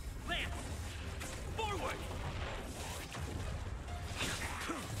 Lance! Forward!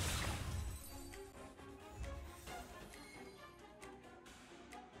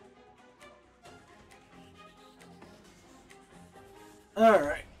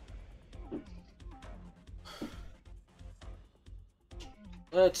 Alright.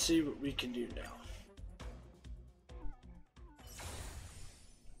 Let's see what we can do now.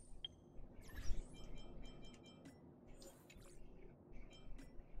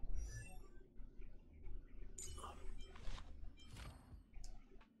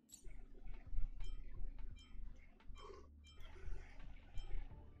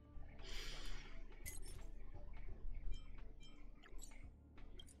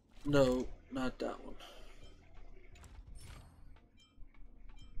 No, not that one.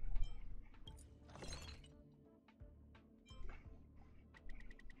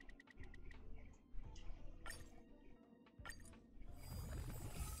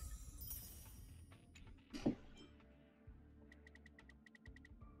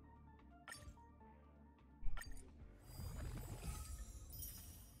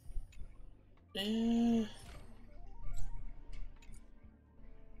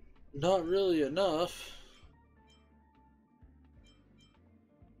 Not really enough.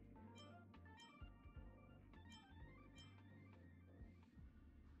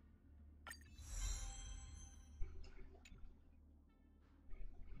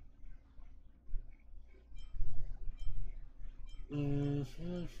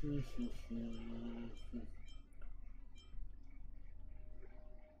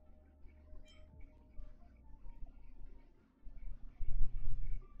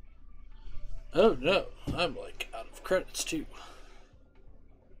 Oh no, I'm like out of credits too.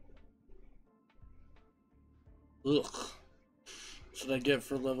 Ugh. That's what I get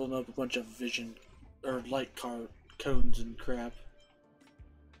for leveling up a bunch of vision or light car cones and crap.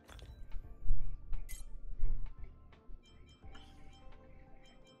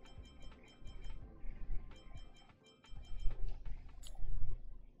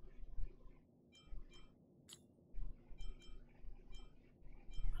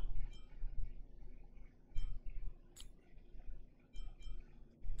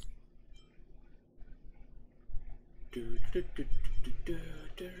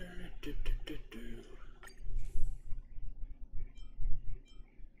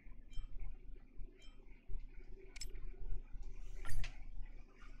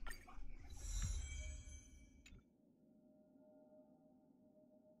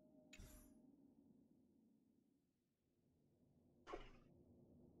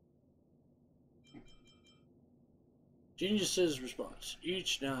 Genius's response.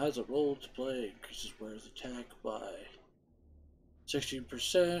 Each now has a role to play. Increases wearer's attack by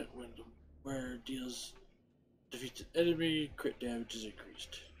 16% when the wearer defeats an enemy. Crit damage is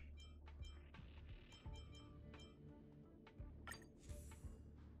increased.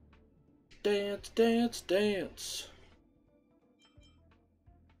 Dance, dance, dance.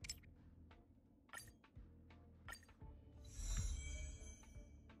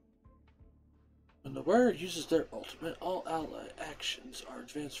 When the wearer uses their ultimate, all ally actions are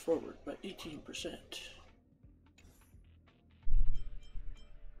advanced forward by 18%.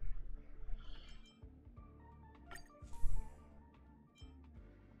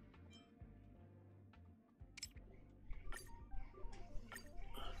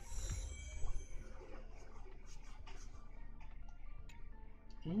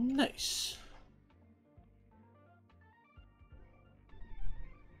 Nice.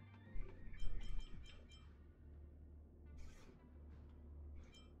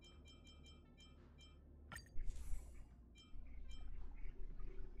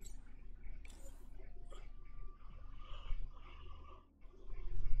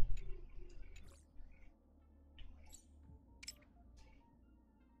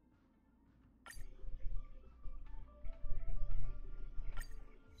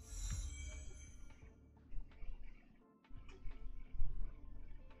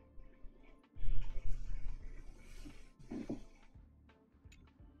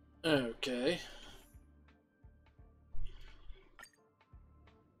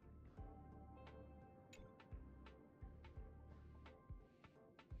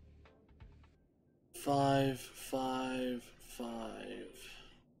 5, 5, 5.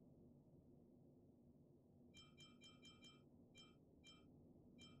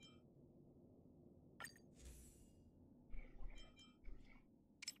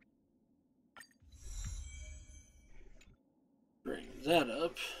 Bring that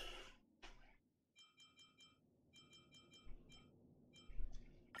up.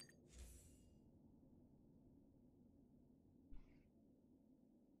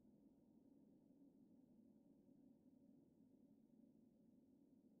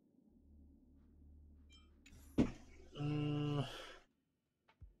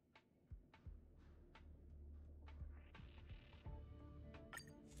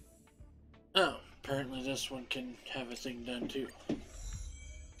 Oh, apparently this one can have a thing done too.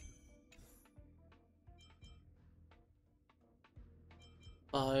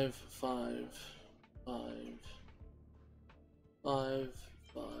 Five, 5, 5, 5,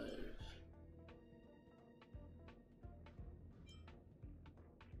 5.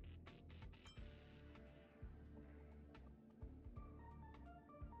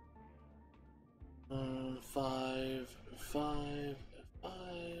 Five, 5, 5,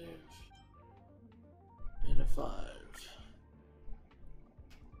 and a 5.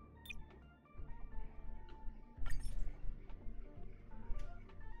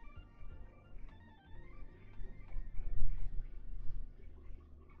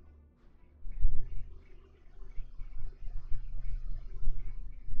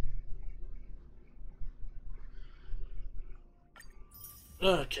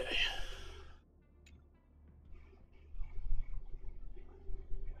 Okay.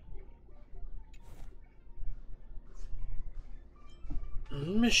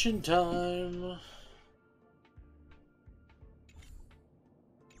 Mission time.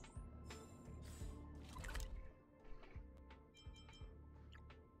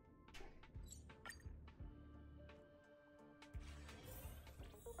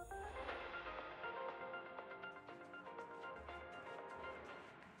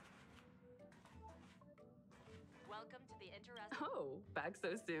 Welcome to the interesting. Oh, back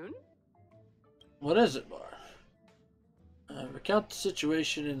so soon? What is it, Bar? Recount the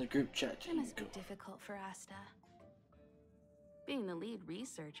situation in the group chat. It must be difficult for Asta. Being the lead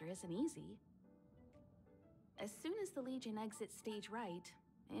researcher isn't easy. As soon as the Legion exits stage right,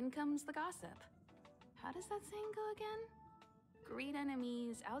 in comes the gossip. How does that saying go again? Greet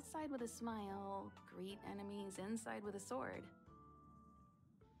enemies outside with a smile, greet enemies inside with a sword.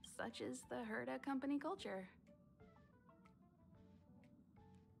 Such is the Herda company culture.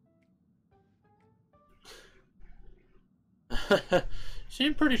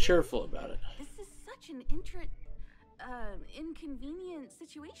 Seem pretty cheerful about it. This is such an inconvenient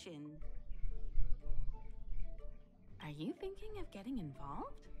situation. Are you thinking of getting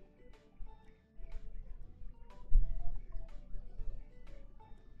involved?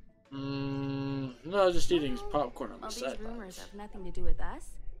 No, just eating popcorn on the While side. These rumors have nothing to do with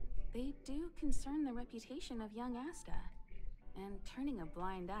us, they do concern the reputation of young Asta. And turning a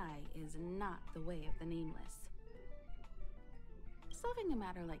blind eye is not the way of the Nameless. Solving a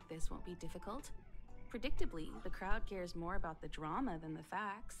matter like this won't be difficult. Predictably, the crowd cares more about the drama than the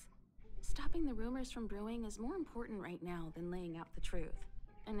facts. Stopping the rumors from brewing is more important right now than laying out the truth.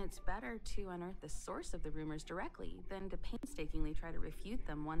 And it's better to unearth the source of the rumors directly than to painstakingly try to refute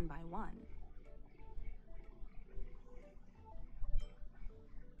them one by one.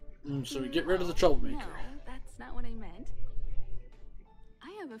 So we get rid of the troublemaker. No, that's not what I meant.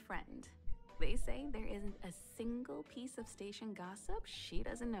 I have a friend. They say there isn't a single piece of station gossip she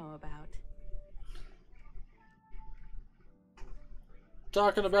doesn't know about.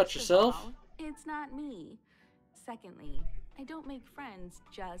 Talking about First of yourself? all, it's not me. Secondly, I don't make friends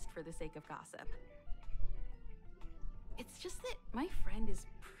just for the sake of gossip. It's just that my friend is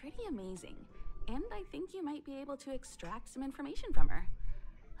pretty amazing, and I think you might be able to extract some information from her.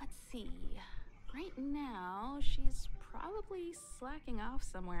 Let's see. Right now, she's probably slacking off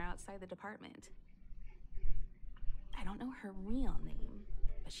somewhere outside the department. I don't know her real name,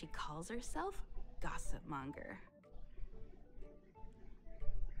 but she calls herself Gossip Monger.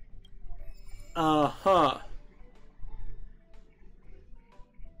 Uh-huh.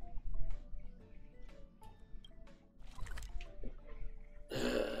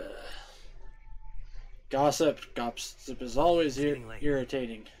 Gossip is always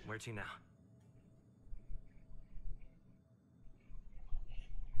irritating. Where to now?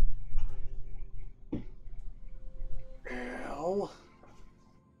 Ow.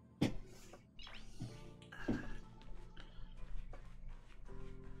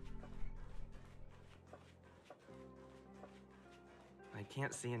 I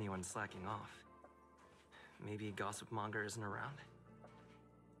can't see anyone slacking off. Maybe Gossip Monger isn't around?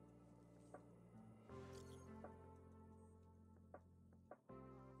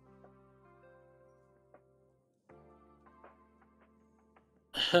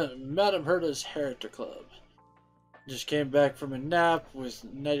 Madam Herta's Character Club. Just came back from a nap with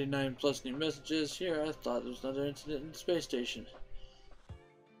 99 plus new messages. Here, I thought there was another incident in the space station.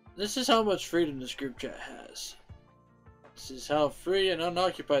 This is how much freedom this group chat has. This is how free and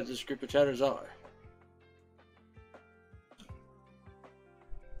unoccupied this group of chatters are.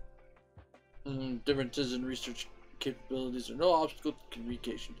 Differences in research capabilities are no obstacle to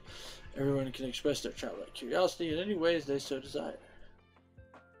communication. Everyone can express their childlike curiosity in any ways they so desire.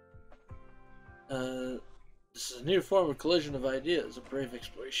 This is a new form of collision of ideas, a brave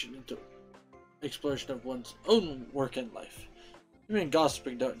exploration of one's own work and life. You mean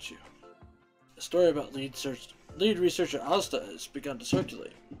gossiping, don't you? A story about lead researcher Asta has begun to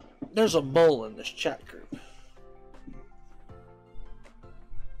circulate. There's a mole in this chat group.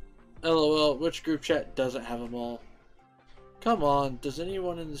 LOL, which group chat doesn't have a mole? Come on, does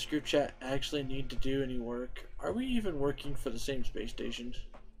anyone in this group chat actually need to do any work? Are we even working for the same space station?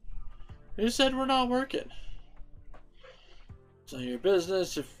 Who said we're not working? It's none of your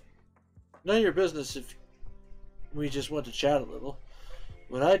business if we just want to chat a little.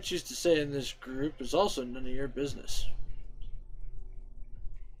 What I choose to say in this group is also none of your business.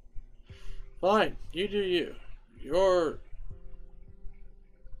 Fine, you do you. You're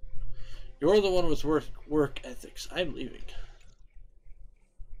the one with work ethics. I'm leaving.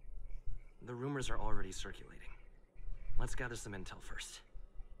 The rumors are already circulating. Let's gather some intel first.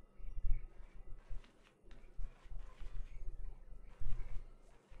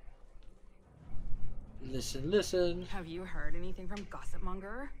 Listen. Have you heard anything from Gossip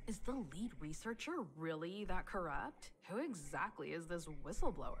Monger? Is the lead researcher really that corrupt? Who exactly is this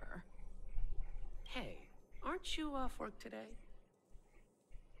whistleblower? Hey, aren't you off work today?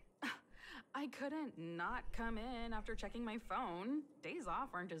 I couldn't not come in after checking my phone. Days off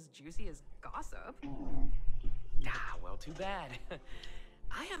aren't as juicy as gossip. Ah, well, too bad.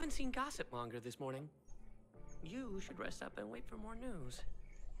 I haven't seen Gossip Monger this morning. You should rest up and wait for more news.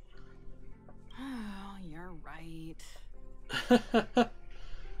 Oh, you're right.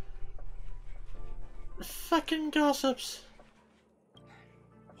 Fucking gossips.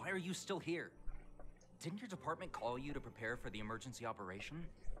 Why are you still here? Didn't your department call you to prepare for the emergency operation?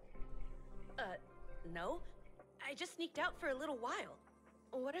 No. I just sneaked out for a little while.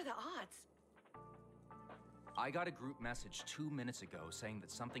 What are the odds? I got a group message 2 minutes ago saying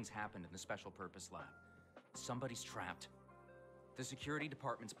that something's happened in the Special Purpose Lab. Somebody's trapped. The security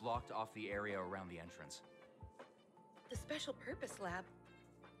department's blocked off the area around the entrance. The Special Purpose Lab?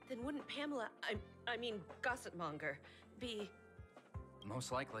 Then wouldn't Pamela, I mean Gossip Monger, be...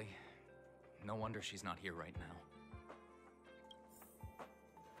 Most likely. No wonder she's not here right now.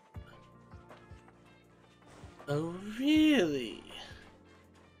 Oh, really?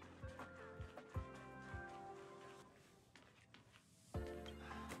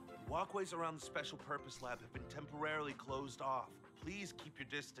 Walkways around the Special Purpose Lab have been temporarily closed off. Please keep your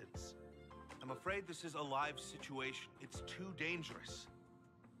distance. I'm afraid this is a live situation. It's too dangerous.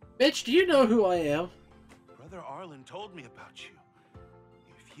 Bitch, do you know who I am? Brother Arlen told me about you.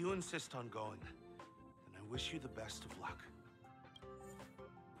 If you insist on going, then I wish you the best of luck.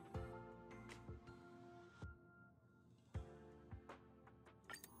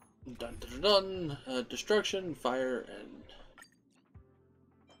 Dun dun dun. Destruction, fire, and...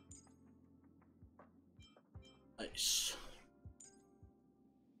 Nice.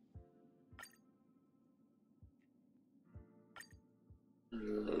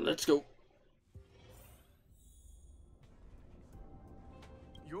 Let's go.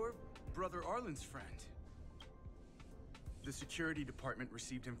 You're Brother Arlen's friend. The security department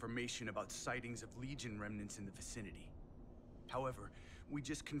received information about sightings of Legion remnants in the vicinity. However, we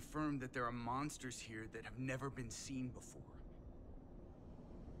just confirmed that there are monsters here that have never been seen before.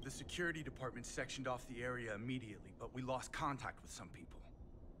 The security department sectioned off the area immediately, but we lost contact with some people.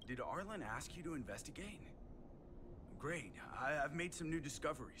 Did Arlen ask you to investigate? Great. I've made some new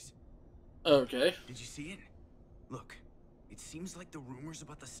discoveries. Okay. Did you see it? Look, it seems like the rumors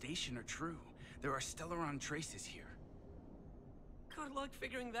about the station are true. There are Stellaron traces here. Good luck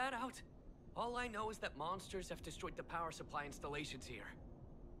figuring that out. All I know is that monsters have destroyed the power supply installations here.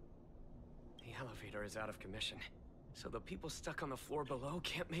 The elevator is out of commission, so the people stuck on the floor below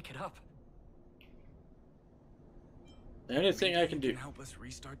can't make it up. Anything I can do. Can help us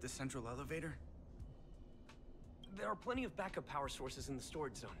restart the central elevator? There are plenty of backup power sources in the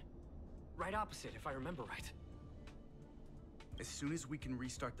storage zone. Right opposite, if I remember right. As soon as we can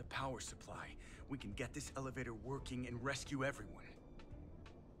restart the power supply, we can get this elevator working and rescue everyone.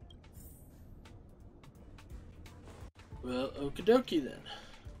 Well, okie dokie then.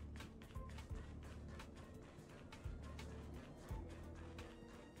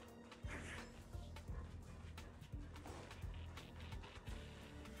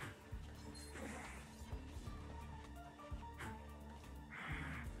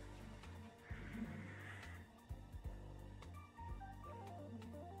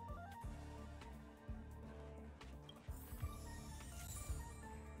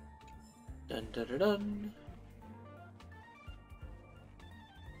 Dun dun dun dun.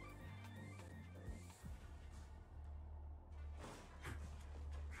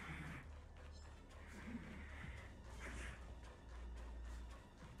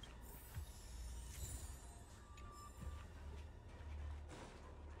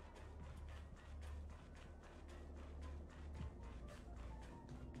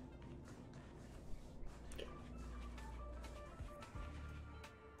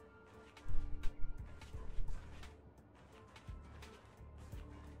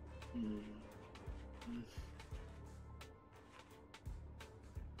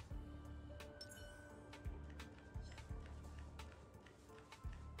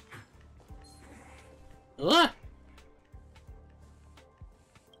 Ah!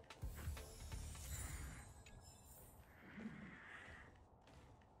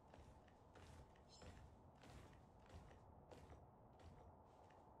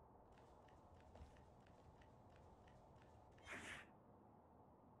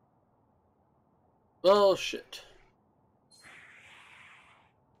 Bullshit.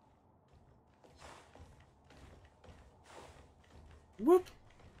 Whoop.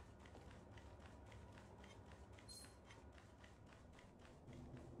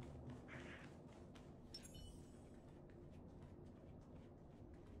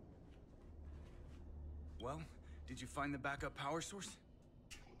 Well, did you find the backup power source?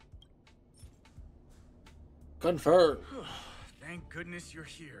 Confirmed. Thank goodness you're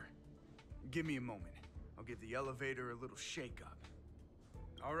here. Give me a moment. I'll give the elevator a little shake-up.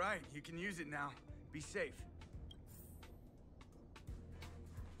 All right, you can use it now. Be safe.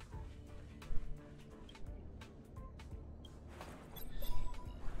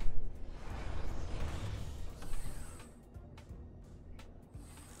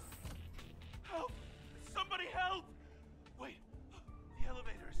 Help! Somebody help! Wait, the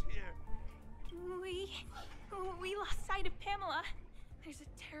elevator's here. We lost sight of Pamela. There's a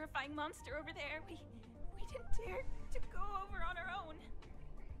terrifying monster over there. We didn't dare to go over on our own.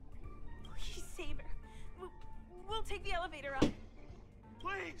 Please save her. We'll take the elevator up.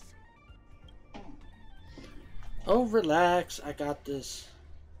 Please! Oh, relax. I got this.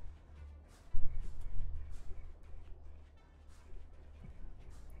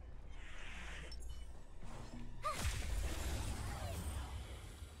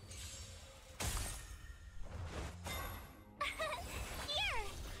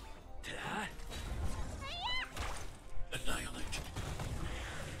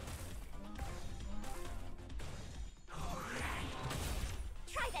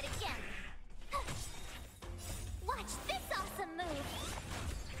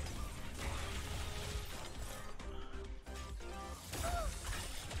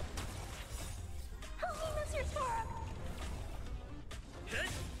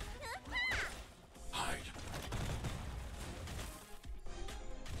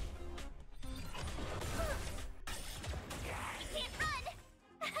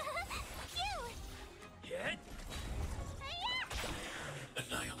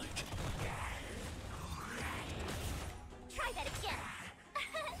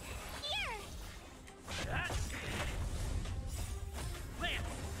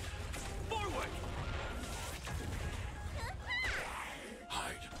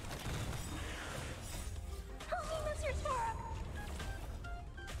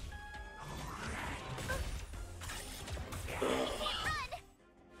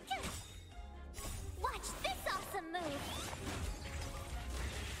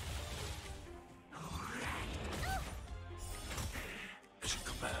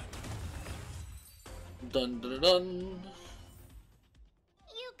 Dun dun dun.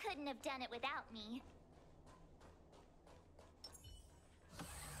 You couldn't have done it without me.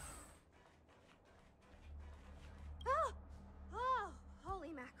 Oh, holy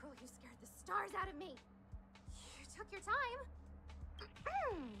mackerel, you scared the stars out of me. You took your time.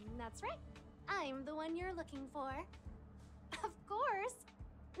 That's right. I'm the one you're looking for. Of course.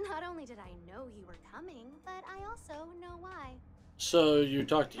 Not only did I know you were coming, but I also know why. So you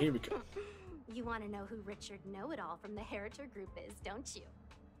talked to Himiko. You want to know who Richard Know-It-All from the Heritor Group is, don't you?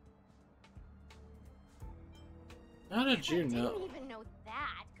 How did you know? I didn't even know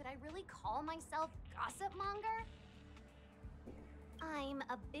that. Could I really call myself gossip monger? I'm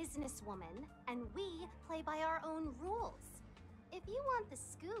a businesswoman, and we play by our own rules. If you want the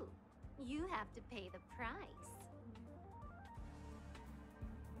scoop, you have to pay the price.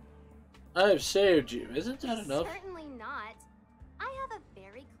 I've saved you. Isn't that enough? Certainly not. I have a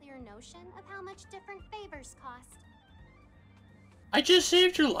very clear notion of how much different favors cost. I just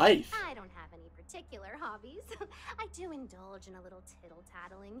saved your life. I don't have any particular hobbies. I do indulge in a little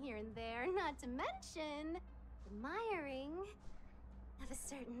tittle-tattling here and there, not to mention admiring of a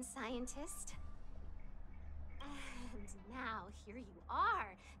certain scientist. And now here you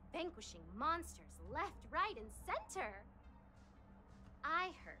are, vanquishing monsters left, right, and center. I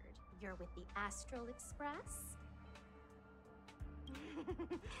heard you're with the Astral Express.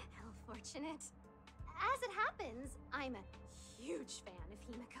 How fortunate. As it happens, I'm a huge fan of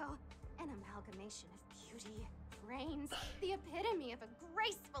Himiko. An amalgamation of beauty, brains, the epitome of a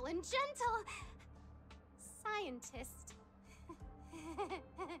graceful and gentle scientist.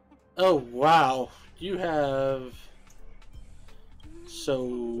 Oh, wow. You have... So...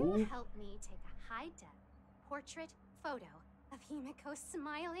 Will you help me take a high-def portrait photo of Himiko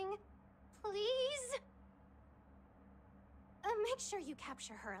smiling, please? Make sure you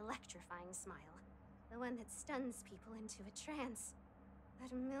capture her electrifying smile. The one that stuns people into a trance.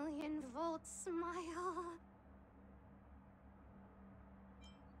 That million-volt smile.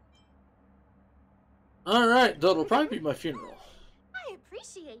 Alright, that'll probably be my funeral. I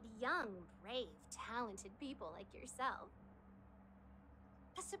appreciate young, brave, talented people like yourself.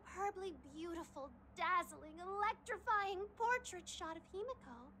 A superbly beautiful, dazzling, electrifying portrait shot of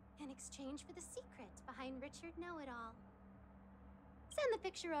Himiko in exchange for the secret behind Richard Know-It-All. Send the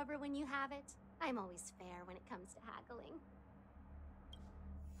picture over when you have it. I'm always fair when it comes to haggling.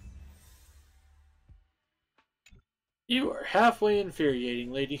 You are halfway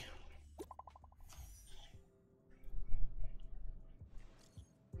infuriating, lady.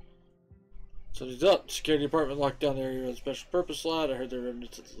 So he's up. Security department locked down the area with a special purpose lot. I heard the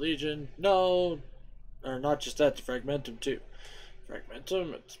remnants of the Legion. No, or not just that, the Fragmentum too.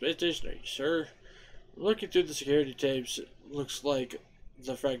 Fragmentum at the space station, are you sure? Looking through the security tapes, it looks like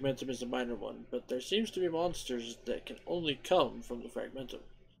the Fragmentum is a minor one, but there seems to be monsters that can only come from the Fragmentum.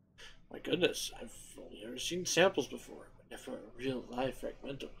 My goodness, I've only ever seen samples before, but never a real live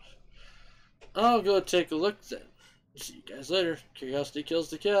Fragmentum. I'll go take a look then. See you guys later. Curiosity kills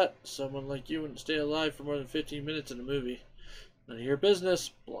the cat. Someone like you wouldn't stay alive for more than 15 minutes in a movie. None of your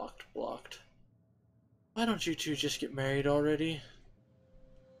business. Blocked, blocked. Why don't you two just get married already?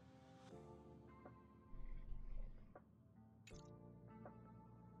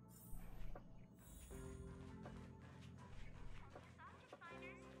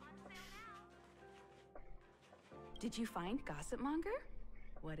 Did you find Gossip Monger?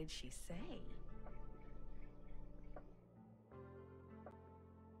 What did she say?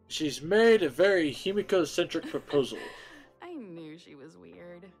 She's made a very Himiko-centric proposal. I knew she was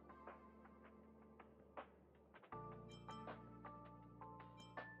weird.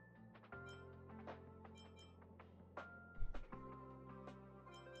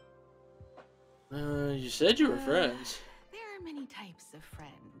 You said you were friends. There are many types of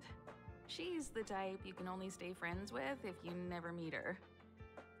friend. She's the type you can only stay friends with if you never meet her.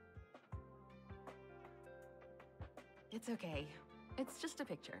 It's okay. It's just a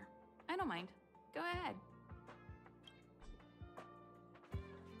picture. I don't mind. Go ahead.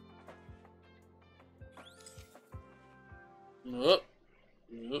 Nope.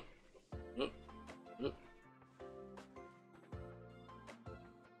 Nope. Nope. Nope.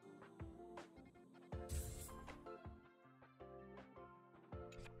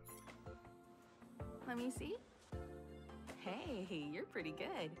 Let me see. Hey, you're pretty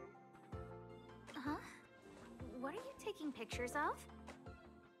good. Huh? What are you taking pictures of?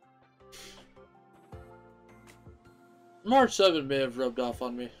 March 7 may have rubbed off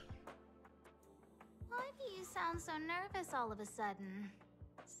on me. Why do you sound so nervous all of a sudden?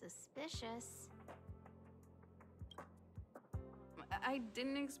 Suspicious. I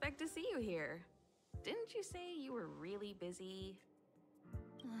didn't expect to see you here. Didn't you say you were really busy?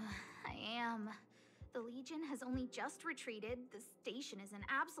 I am. The Legion has only just retreated. The station is in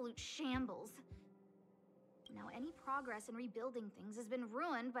absolute shambles. Now any progress in rebuilding things has been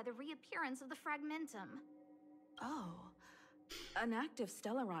ruined by the reappearance of the Fragmentum. Oh, an active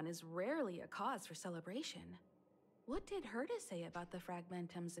Stellaron is rarely a cause for celebration. What did Herta say about the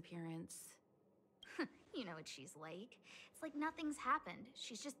Fragmentum's appearance? You know what she's like. It's like nothing's happened.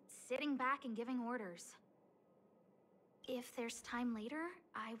 She's just sitting back and giving orders. If there's time later,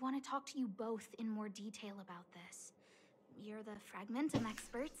 I want to talk to you both in more detail about this. You're the Fragmentum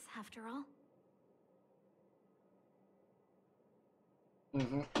experts, after all.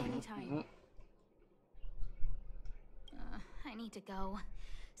 Anytime. I need to go.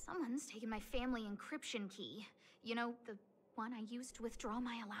 Someone's taken my family encryption key. You know, the one I used to withdraw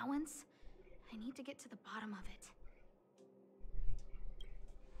my allowance? I need to get to the bottom of it.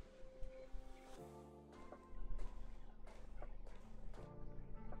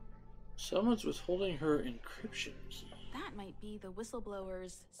 Someone's withholding her encryption key. That might be the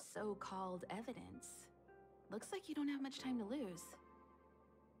whistleblower's so-called evidence. Looks like you don't have much time to lose.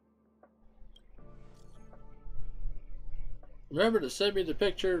 Remember to send me the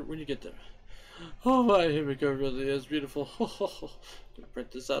picture when you get there. Oh my, Himiko really is beautiful. I'm gonna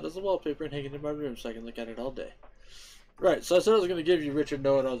print this out as a wallpaper and hang it in my room so I can look at it all day. Right, so I said I was going to give you Richard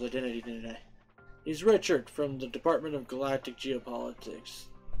Know-It-All's identity, didn't I? He's Richard from the Department of Galactic Geopolitics.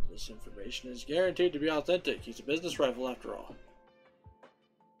 This information is guaranteed to be authentic. He's a business rival after all.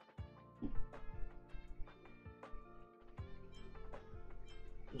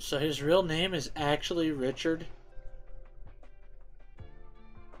 So his real name is actually Richard?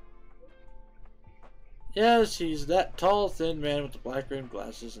 Yes, he's that tall, thin man with the black-rimmed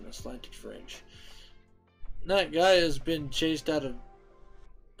glasses and a slanted fringe. That guy has been chased out of...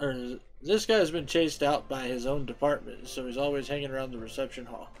 this guy has been chased out by his own department, so he's always hanging around the reception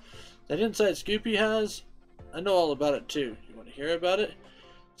hall. That inside scoop he has, I know all about it too. You want to hear about it?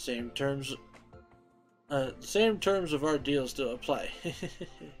 Same terms of our deal still apply.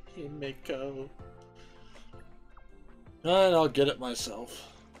 Himiko. And I'll get it myself.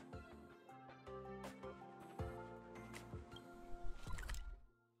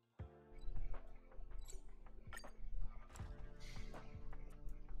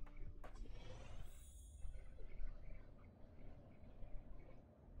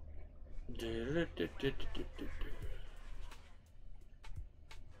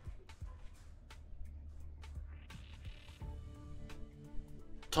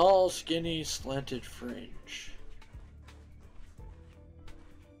 Tall, skinny, slanted fringe.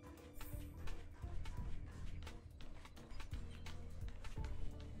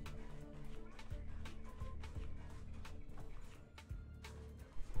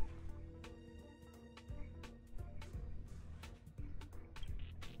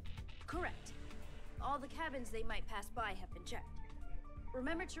 Correct. All the cabins they might pass by have been checked.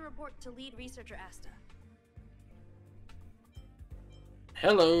 Remember to report to lead researcher Asta.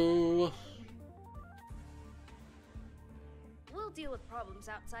 Hello. We'll deal with problems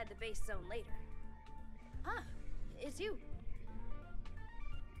outside the base zone later. Huh, it's you.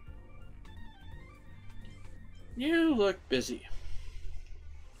 You look busy.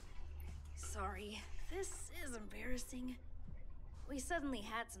 Sorry, this is embarrassing. We suddenly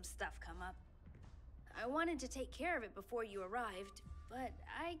had some stuff come up. I wanted to take care of it before you arrived, but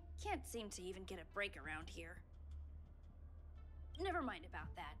I can't seem to even get a break around here. Never mind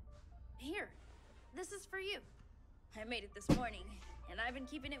about that. Here, this is for you. I made it this morning, and I've been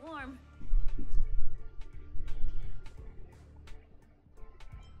keeping it warm.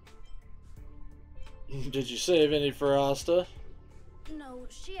 Did you save any for Asta? No,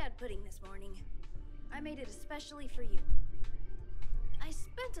 she had pudding this morning. I made it especially for you. I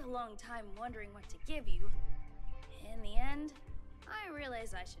spent a long time wondering what to give you. In the end, I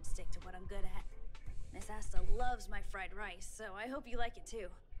realized I should stick to what I'm good at. Miss Asta loves my fried rice, so I hope you like it too.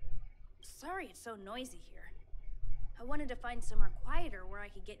 Sorry it's so noisy here. I wanted to find somewhere quieter where I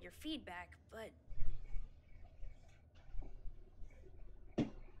could get your feedback, but...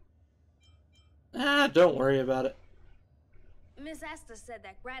 Don't worry about it. Miss Asta said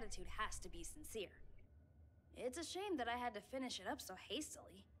that gratitude has to be sincere. It's a shame that I had to finish it up so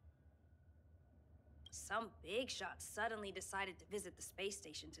hastily. Some big shot suddenly decided to visit the space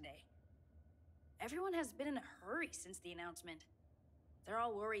station today. Everyone has been in a hurry since the announcement. They're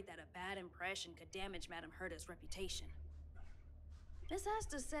all worried that a bad impression could damage Madame Herda's reputation. Miss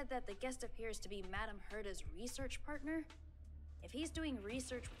Asta said that the guest appears to be Madame Herda's research partner. If he's doing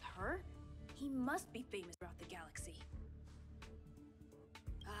research with her, he must be famous throughout the galaxy.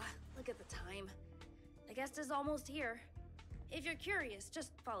 Look at the time. The guest is almost here. If you're curious,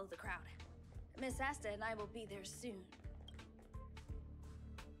 just follow the crowd. Miss Asta and I will be there soon.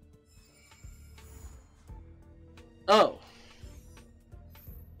 Oh.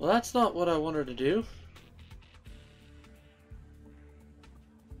 Well, that's not what I wanted to do.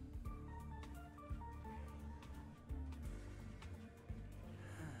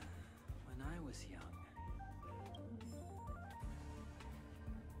 When I was young,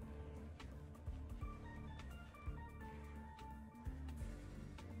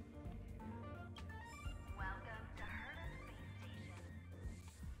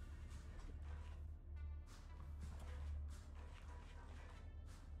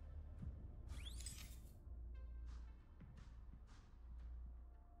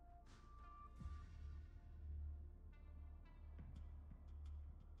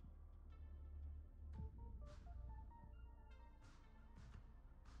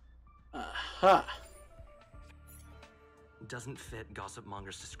 Ha! Doesn't fit Gossip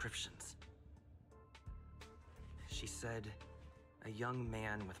Monger's descriptions. She said, a young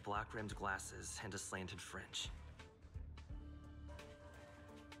man with black-rimmed glasses and a slanted fringe.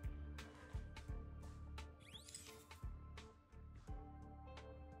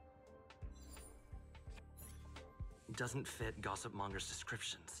 Doesn't fit Gossip Monger's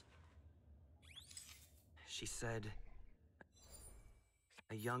descriptions. She said,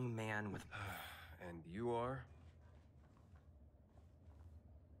 a young man with... And you are?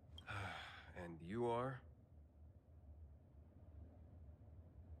 And you are?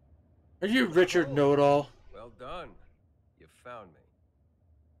 Are you Richard Know-It-All? Well done. You found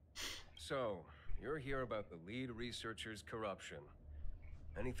me. So, you're here about the lead researcher's corruption.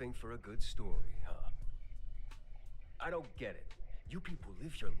 Anything for a good story, huh? I don't get it. You people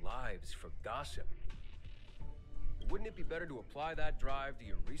live your lives for gossip. Wouldn't it be better to apply that drive to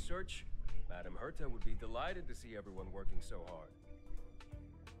your research? Madame Herta would be delighted to see everyone working so hard.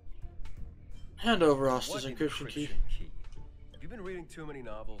 Hand over What Asta's encryption key. Have you been reading too many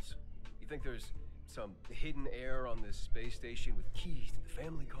novels? You think there's some hidden heir on this space station with keys to the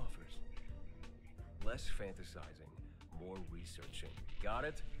family coffers? Less fantasizing, more researching. Got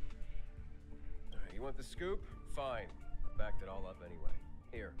it? You want the scoop? Fine. I backed it all up anyway.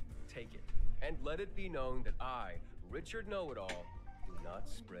 Here, take it. And let it be known that I, Richard Know-It-All, do not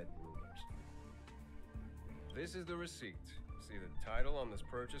spread rumors. This is the receipt. See the title on this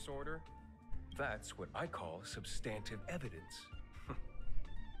purchase order? That's what I call substantive evidence.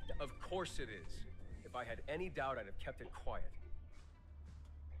 Of course it is. If I had any doubt, I'd have kept it quiet.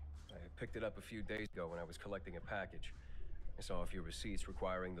 I picked it up a few days ago when I was collecting a package. I saw a few receipts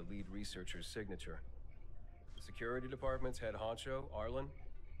requiring the lead researcher's signature. The security department's head honcho, Arlen,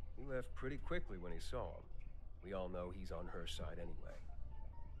 he left pretty quickly when he saw him. We all know he's on her side anyway.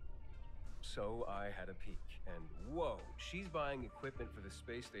 So I had a peek, and whoa, she's buying equipment for the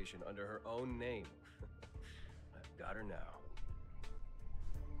space station under her own name. I've got her now.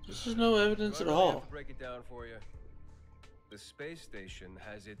 This is no evidence So I at really have all. to break it down for you. The space station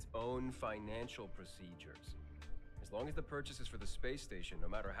has its own financial procedures. As long as the purchase is for the space station, no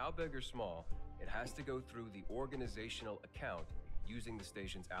matter how big or small, it has to go through the organizational account using the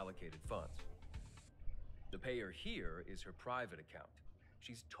station's allocated funds. The payer here is her private account.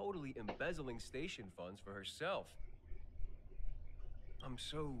 She's totally embezzling station funds for herself. I'm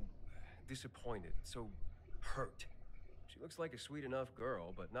so disappointed, so hurt. She looks like a sweet enough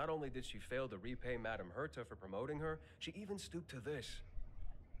girl, but not only did she fail to repay Madame Herta for promoting her, she even stooped to this.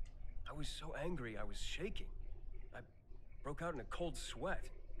 I was so angry, I was shaking. I broke out in a cold sweat.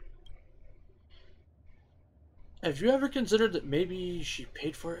 Have you ever considered that maybe she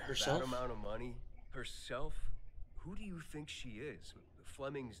paid for it herself? That amount of money? Herself? Who do you think she is?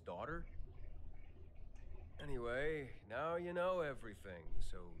 Fleming's daughter? Anyway, now you know everything,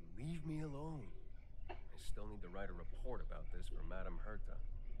 so leave me alone. I still need to write a report about this for Madame Herta.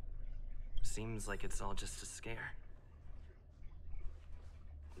 Seems like it's all just a scare.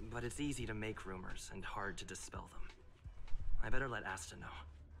 But it's easy to make rumors and hard to dispel them. I better let Asta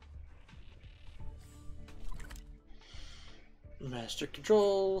know. Master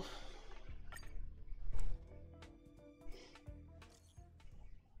control.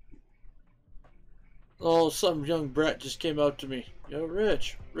 Oh, some young brat just came up to me. Yo,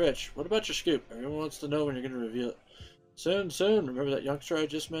 Rich, what about your scoop? Everyone wants to know when you're going to reveal it. Soon. Remember that youngster I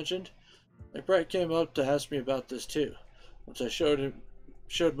just mentioned? That brat came up to ask me about this too. Once I showed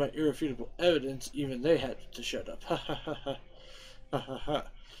my irrefutable evidence, even they had to shut up. Ha ha ha ha. Ha ha ha.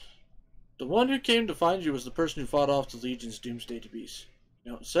 The one who came to find you was the person who fought off the Legion's doomsday beast.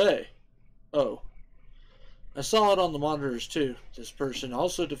 You don't say. Oh. I saw it on the monitors too. This person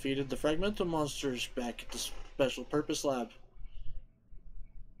also defeated the fragmental monsters back at the special purpose lab.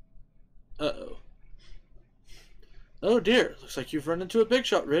 Uh-oh. Oh dear, looks like you've run into a big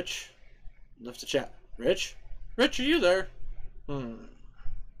shot, Rich. Left the chat. Rich? Rich, are you there?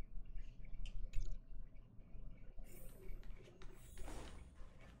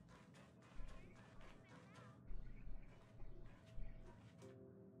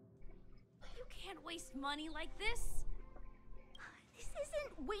 Waste money like this? This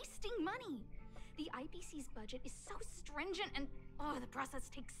isn't wasting money. The IPC's budget is so stringent and the process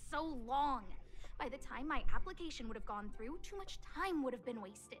takes so long. By the time my application would have gone through, too much time would have been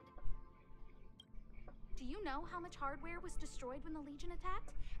wasted. Do you know how much hardware was destroyed when the Legion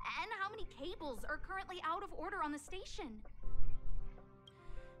attacked? And how many cables are currently out of order on the station?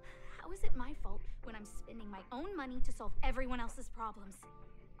 How is it my fault when I'm spending my own money to solve everyone else's problems?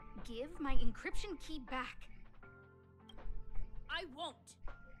 Give my encryption key back. I won't.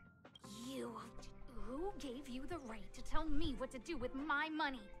 you? Who gave you the right to tell me what to do with my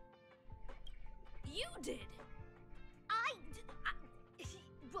money? You did.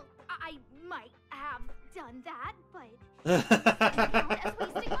 Well, I might have done that, but it doesn't count as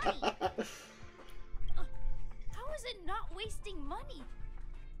wasting money. How is it not wasting money?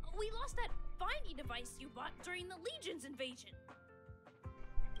 We lost that finding device you bought during the Legion's invasion.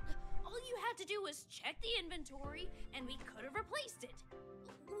 All you had to do was check the inventory, and we could have replaced it.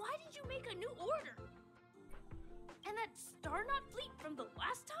 Why did you make a new order? And that Starknot fleet from the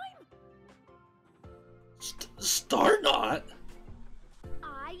last time? Starknot?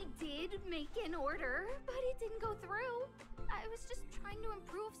 I did make an order, but it didn't go through. I was just trying to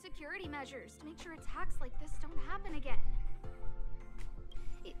improve security measures to make sure attacks like this don't happen again.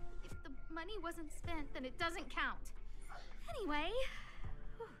 If the money wasn't spent, then it doesn't count. Anyway,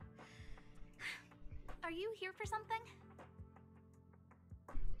 are you here for something?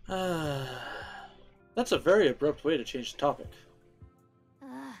 That's a very abrupt way to change the topic.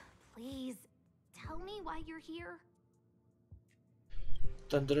 Please, tell me why you're here.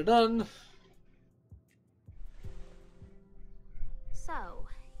 Dun dun dun dun. So,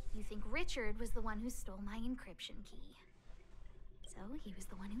 you think Richard was the one who stole my encryption key. So, he was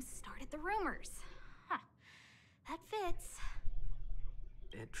the one who started the rumors. Huh. That fits.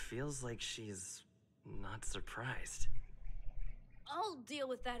 It feels like she's not surprised. I'll deal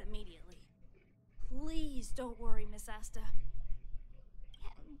with that immediately. Please don't worry, Miss Asta. Yeah,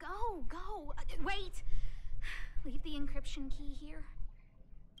 go. Wait! Leave the encryption key here.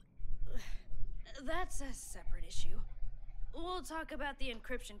 That's a separate issue. We'll talk about the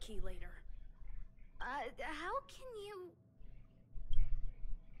encryption key later. How can you...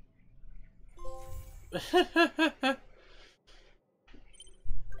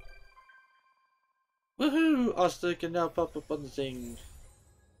 Woohoo! Asta can now pop up on the thing.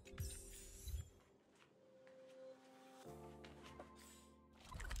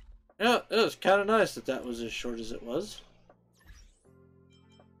 Yeah, it was kind of nice that was as short as it was.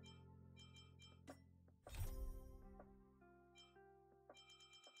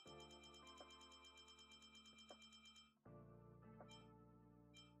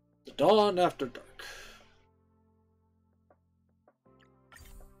 The Dawn After Dark.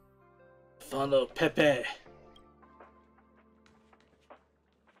 Follow Pepe.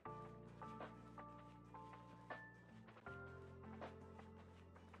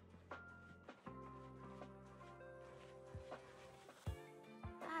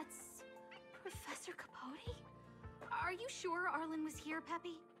 That's Professor Capote? Are you sure Arlen was here,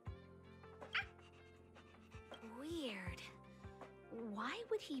 Peppy? Weird. Why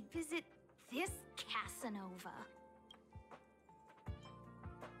would he visit this Casanova?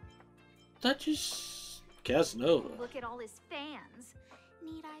 That just Casanova. Look at all his fans.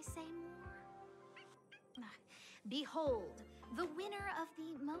 Need I say more? Behold, the winner of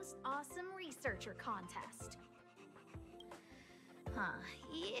the most awesome researcher contest.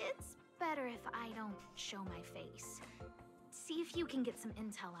 It's better if I don't show my face. See if you can get some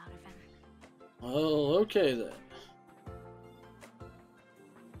intel out of him. Oh, okay then.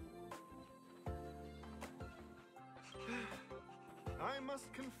 I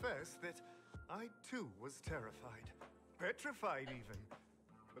must confess that I too was terrified. Petrified even.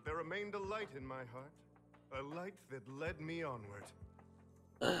 But there remained a light in my heart. A light that led me onward.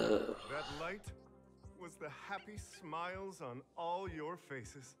 That light was the happy smiles on all your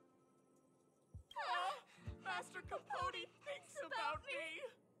faces. Master Capote thinks about me!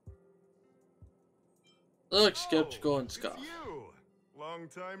 Look, skeptical and It's scoff. you! Long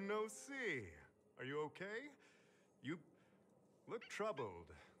time no see. Are you okay? You look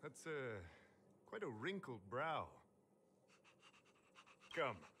troubled. That's quite a wrinkled brow.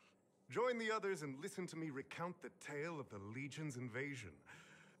 Come, join the others and listen to me recount the tale of the Legion's invasion.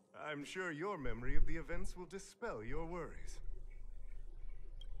 I'm sure your memory of the events will dispel your worries.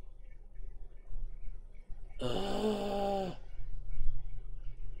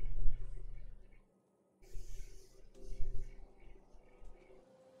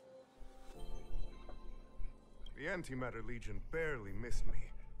 The Antimatter Legion barely missed me,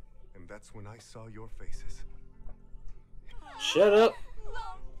 and that's when I saw your faces. Shut up.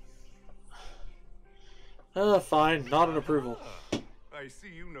 Fine, not an approval. I see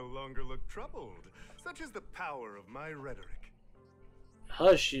you no longer look troubled. Such is the power of my rhetoric.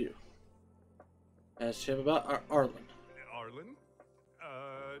 Hush you. Ask him about Arlen. Arlen?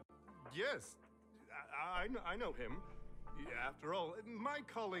 Yes. I know him. After all, my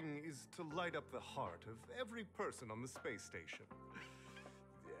calling is to light up the heart of every person on the space station.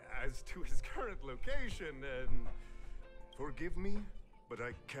 As to his current location, forgive me, but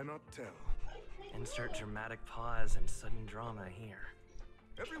I cannot tell. Insert dramatic pause and sudden drama here.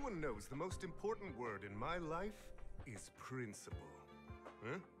 Everyone knows the most important word in my life is principle.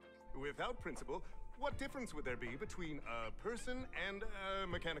 Huh? Without principle, what difference would there be between a person and a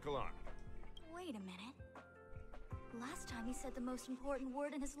mechanical arm? Wait a minute. Last time he said the most important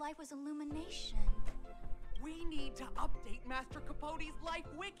word in his life was illumination. We need to update Master Capote's Life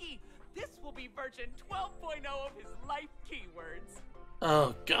Wiki. This will be version 12.0 of his life keywords.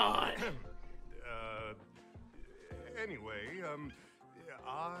 Oh, God. Anyway,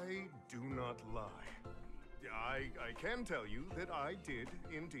 I do not lie. I can tell you that I did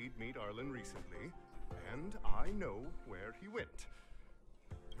indeed meet Arlen recently, and I know where he went.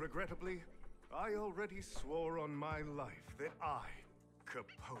 Regrettably, I already swore on my life that I,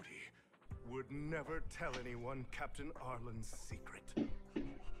 Capote, would never tell anyone Captain Arlen's secret.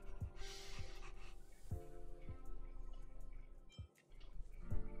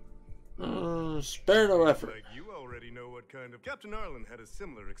 Spare no effort. Like you already know what kind of... Captain Arlen had a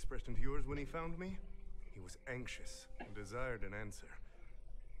similar expression to yours when he found me. He was anxious and desired an answer.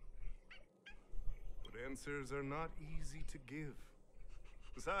 But answers are not easy to give.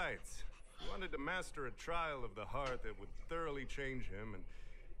 Besides, he wanted to master a trial of the heart that would thoroughly change him, and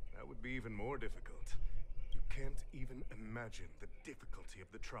that would be even more difficult. You can't even imagine the difficulty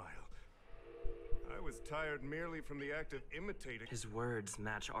of the trial. I was tired merely from the act of imitating... His words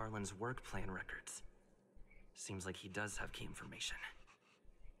match Arlen's work plan records. Seems like he does have key information.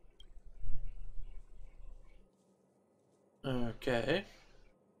 Okay.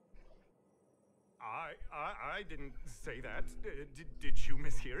 I didn't say that. Did you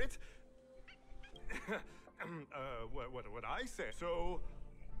mishear it? What I said. So,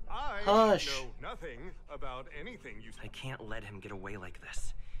 I know nothing about anything you said. I can't let him get away like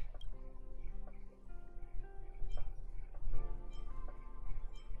this.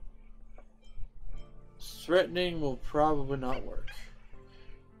 Threatening will probably not work.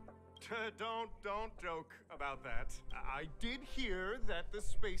 Don't joke about that. I did hear that the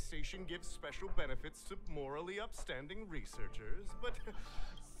space station gives special benefits to morally upstanding researchers, but...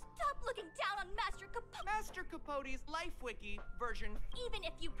 Stop looking down on Master Capote! Master Capote's Life Wiki version... Even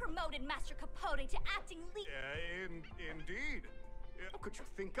if you promoted Master Capote to acting lead... Indeed. How could you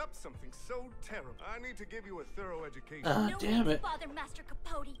think up something so terrible? I need to give you a thorough education. Ah, damn it. Bother Master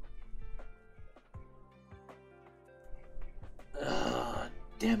Capote.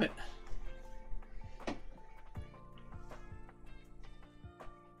 Damn it.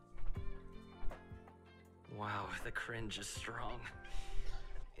 Wow, the cringe is strong.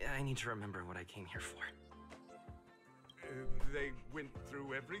 Yeah, I need to remember what I came here for. They went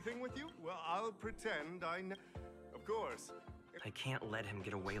through everything with you? Well, I'll pretend I know. Of course. I can't let him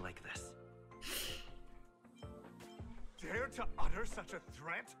get away like this. Dare to utter such a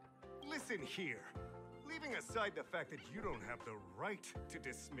threat? Listen here. Leaving aside the fact that you don't have the right to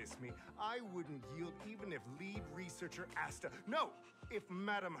dismiss me, I wouldn't yield even if lead researcher Asta... No! If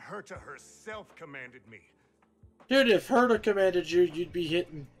Madame Herta herself commanded me. Dude, if Herta commanded you, you'd be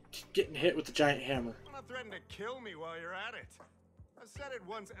getting hit with a giant hammer. Do not threaten to kill me while you're at it. I've said it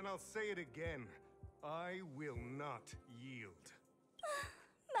once and I'll say it again. I will not yield.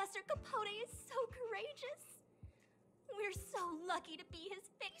 Master Capote is so courageous. We're so lucky to be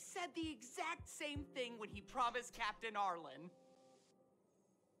his face. He said the exact same thing when he promised Captain Arlen.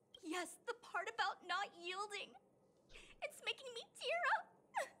 Yes, the part about not yielding. It's making me tear up.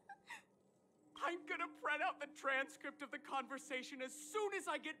 I'm gonna print out the transcript of the conversation as soon as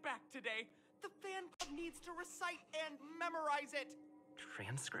I get back today. The fan club needs to recite and memorize it.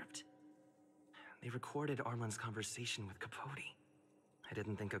 Transcript? They recorded Arlen's conversation with Capote. I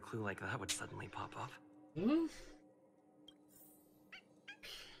didn't think a clue like that would suddenly pop up. Hmm?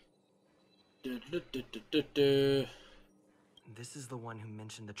 This is the one who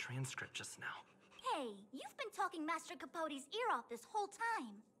mentioned the transcript just now. Hey, you've been talking Master Capote's ear off this whole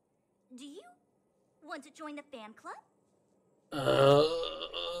time. Do you want to join the fan club?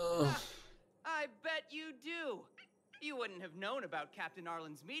 I bet you do. You wouldn't have known about Captain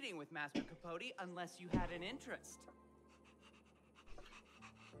Arlen's meeting with Master Capote unless you had an interest.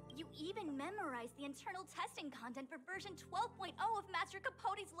 You even memorized the internal testing content for version 12.0 of Master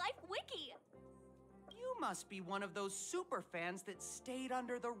Capote's Life Wiki. You must be one of those super fans that stayed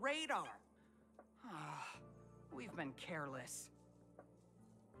under the radar. We've been careless.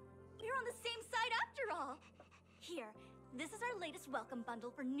 We're on the same side after all. Here, this is our latest welcome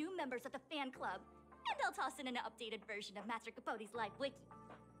bundle for new members of the fan club. And I'll toss in an updated version of Master Capote's Life Wiki.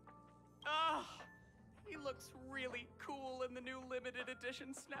 He looks really cool in the new limited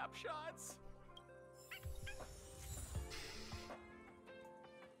edition snapshots.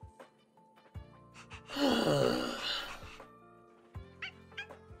 Think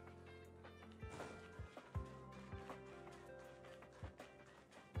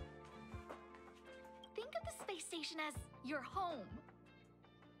of the space station as your home.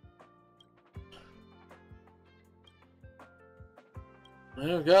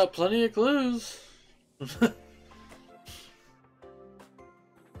 I've got plenty of clues. What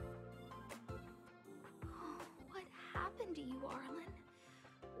happened to you, Arlen?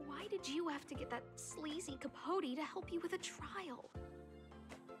 Why did you have to get that sleazy Capote to help you with a trial?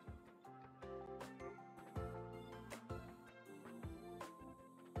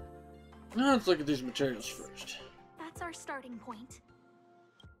 Now let's look at these materials first. That's our starting point.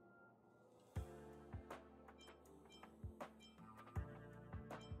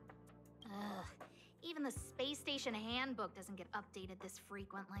 Ugh, even the space station handbook doesn't get updated this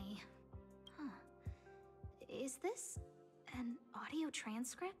frequently. Huh. Is this an audio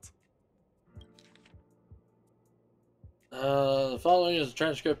transcript? The following is a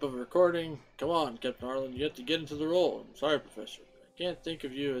transcript of a recording. Come on, Captain Arlen, you have to get into the role. I'm sorry, Professor. I can't think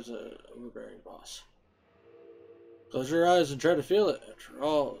of you as a overbearing boss. Close your eyes and try to feel it. After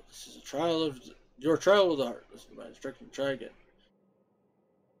all, this is a trial of your trial with the heart. Listen to my instruction. Try again.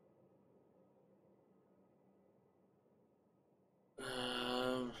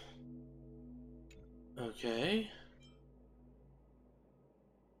 Okay.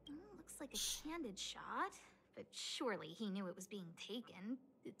 Looks like a candid shot, but surely he knew it was being taken.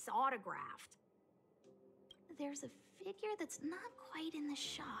 It's autographed. There's a figure that's not quite in the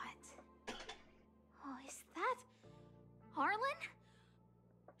shot. Oh, is that Arlen?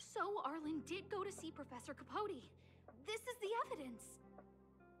 So Arlen did go to see Professor Capote. This is the evidence.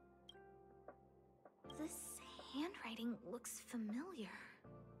 This handwriting looks familiar.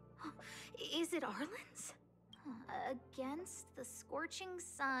 Is it Arlen's? Against the scorching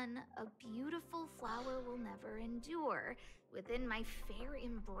sun, a beautiful flower will never endure. Within my fair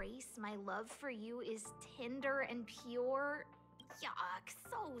embrace, my love for you is tender and pure. Yuck,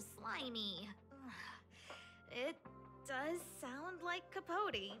 so slimy. It does sound like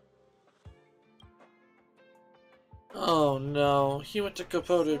Capote. Oh no, he went to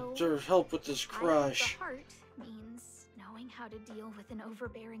Capote to help with his crush. The heart means knowing how to deal with an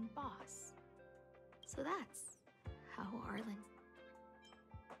overbearing boss. So that's how Arlen...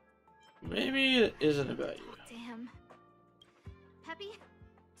 Maybe it isn't about you. Talk to him. Peppy,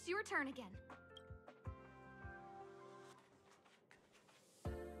 it's your turn again.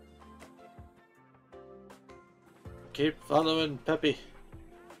 Keep following Peppy.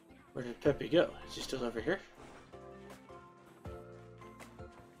 Where did Peppy go? Is he still over here?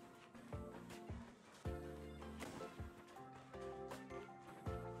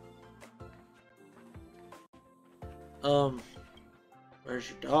 Where's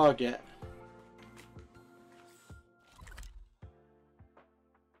your dog at?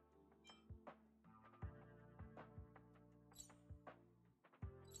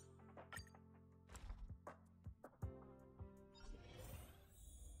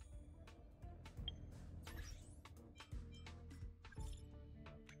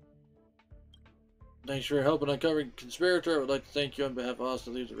 Thanks for your help in uncovering conspirator. I would like to thank you on behalf of us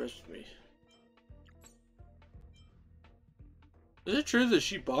to leave the rest with me. Is it true that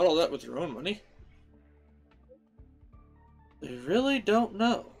she bought all that with her own money? They really don't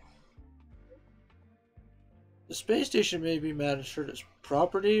know. The space station may be managed as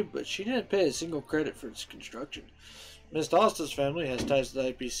property, but she didn't pay a single credit for its construction. Miss Asta's family has ties to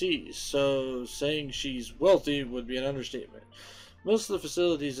the IPC, so saying she's wealthy would be an understatement. Most of the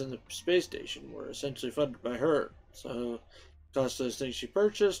facilities in the space station were essentially funded by her, so the cost of those things she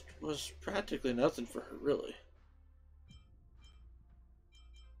purchased was practically nothing for her, really.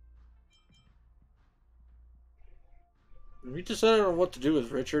 Have you decided on what to do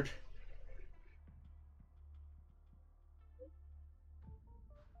with Richard?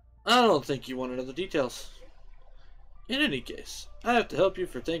 I don't think you want to know the details. In any case, I have to help you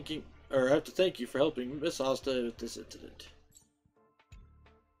for thanking, or I have to thank you for helping Miss Asta with this incident.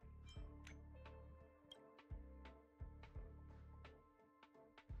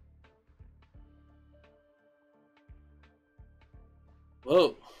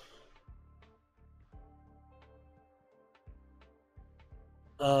 Whoa.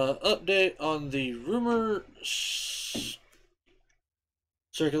 Update on the rumor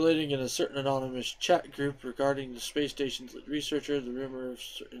circulating in a certain anonymous chat group regarding the space station's lead researcher. The rumor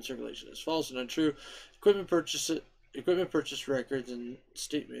in circulation is false and untrue. Equipment purchase records and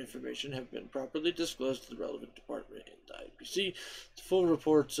statement information have been properly disclosed to the relevant department in the IPC. The full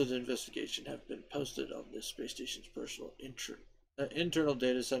reports of the investigation have been posted on this space station's personal an internal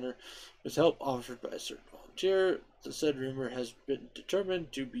data center with help offered by a certain volunteer. The said rumor has been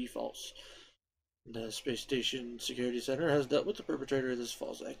determined to be false. The Space Station Security Center has dealt with the perpetrator of this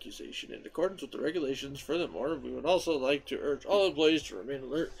false accusation in accordance with the regulations. Furthermore, we would also like to urge all employees to remain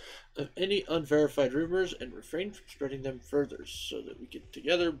alert of any unverified rumors and refrain from spreading them further so that we can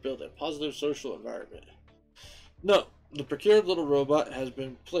together build a positive social environment. No, the procured little robot has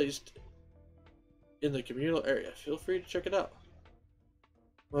been placed in the communal area. Feel free to check it out.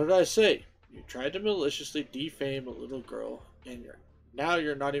 What did I say? You tried to maliciously defame a little girl, and now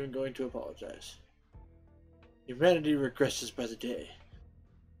you're not even going to apologize. Humanity regresses by the day.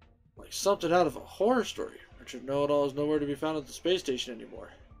 Like something out of a horror story. Richard Know-It-All is nowhere to be found at the space station anymore.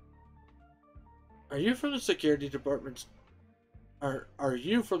 Are you from the security department's... Are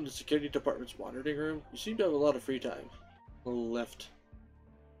you from the security department's monitoring room? You seem to have a lot of free time. Left.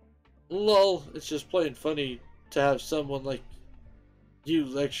 Lol, it's just plain funny to have someone like you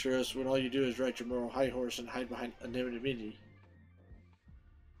lecture us when all you do is ride your moral high horse and hide behind anonymity.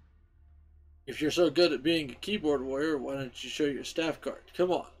 If you're so good at being a keyboard warrior, why don't you show your staff card?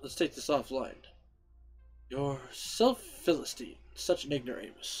 Come on, let's take this offline. You're self-Philistine, such an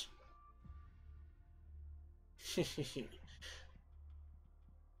ignoramus.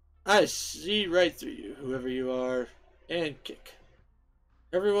 I see right through you, whoever you are, and kick.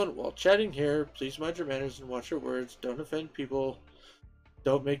 Everyone, while chatting here, please mind your manners and watch your words. Don't offend people.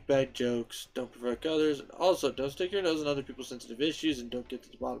 Don't make bad jokes. Don't provoke others. And also, don't stick your nose in other people's sensitive issues and don't get to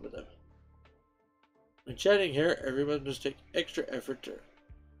the bottom of them. When chatting here, everyone must take extra effort to...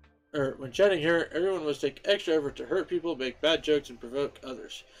 when chatting here, everyone must take extra effort to hurt people, make bad jokes, and provoke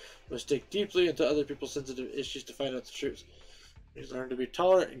others. Must dig deeply into other people's sensitive issues to find out the truth. Please learn to be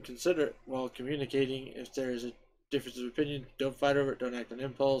tolerant and considerate while communicating. If there is a difference of opinion, don't fight over it, don't act on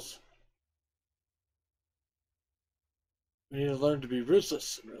impulse. We need to learn to be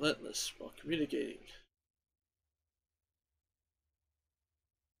ruthless and relentless while communicating.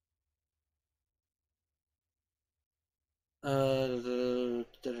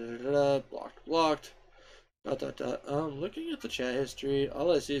 Blocked. Looking at the chat history,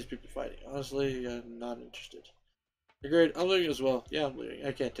 all I see is people fighting. Honestly, I'm not interested. Agreed, I'm leaving as well. Yeah, I'm leaving.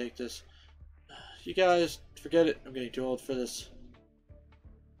 I can't take this. You guys, forget it. I'm getting too old for this.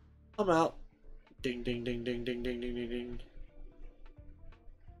 I'm out. Ding, ding, ding, ding, ding, ding, ding, ding, ding.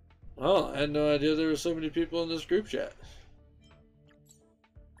 Well, I had no idea there were so many people in this group chat.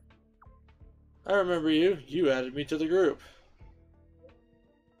 I remember you. You added me to the group.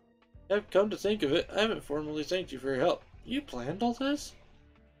 I've come to think of it, I haven't formally thanked you for your help. You planned all this?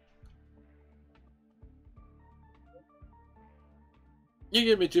 You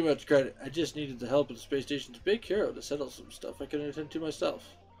give me too much credit. I just needed the help of the space station's big hero to settle some stuff I couldn't attend to myself.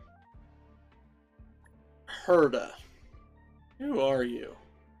 Herda. Who are you?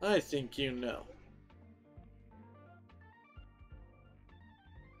 I think you know.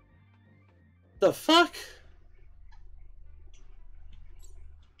 The fuck?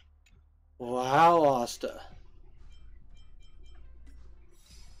 Wow, Asta.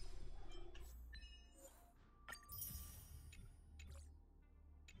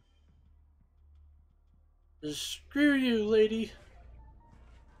 Screw you, lady.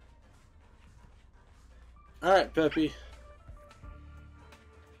 Alright, Peppy.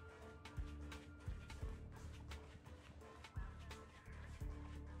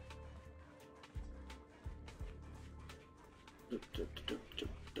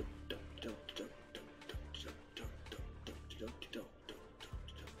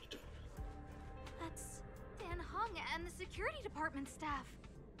 That's Dan Hung and the security department staff.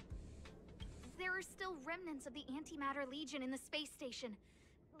 There are still remnants of the Antimatter Legion in the space station.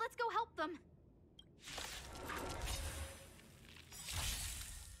 Let's go help them.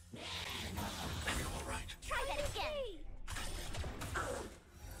 Are you all right? Try that again.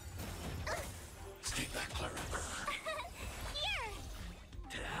 Stay back, Clara. Here.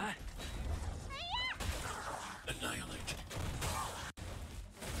 Dad? Annihilate.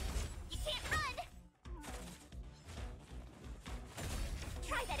 You can't run.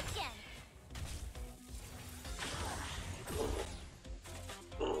 Try that again.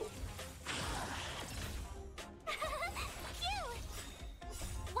 Phew.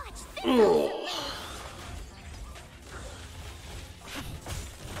 Watch this.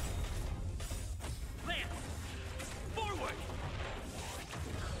 Forward!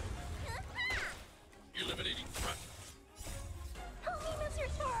 Eliminating threat. Help me, Mr.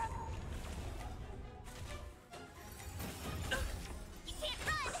 Sora. You can't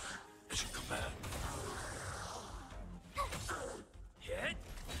run. Mission command. Hit?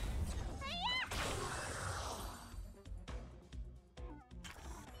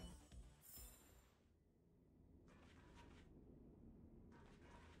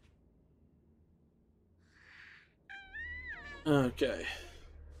 Okay.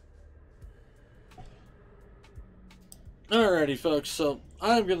 Alrighty, folks. So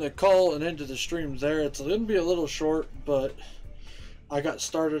I'm gonna call an end to the stream there. It's gonna be a little short, but I got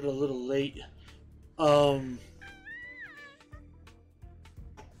started a little late.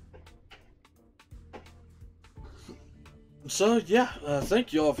 So yeah,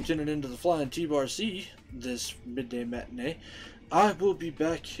 thank you all for tuning into the Flying T-Bar C this midday matinee. I will be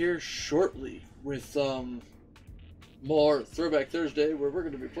back here shortly with more Throwback Thursday, where we're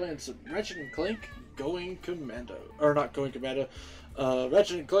going to be playing some Ratchet and Clank Going Commando, or not Going Commando,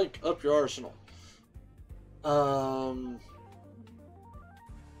 Ratchet and Clank Up Your Arsenal.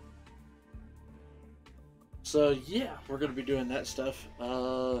 So yeah, we're going to be doing that stuff.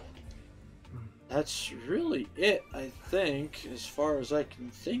 That's really it, I think, as far as I can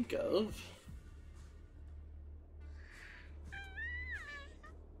think of.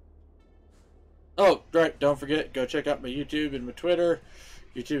 Oh, right, don't forget, go check out my YouTube and my Twitter.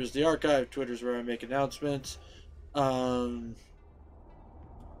 YouTube is the archive, Twitter's where I make announcements. Like,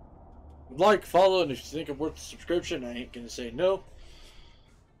 follow, and if you think I'm worth the subscription, I ain't gonna say no.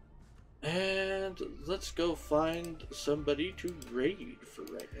 And let's go find somebody to raid for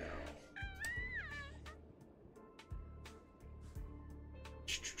right now.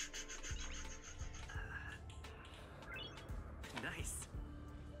 Nice.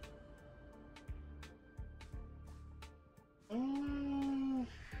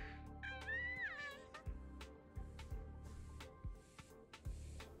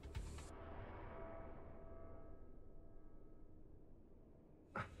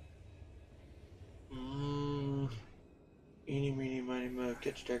 Eeny, meeny, miny, mo.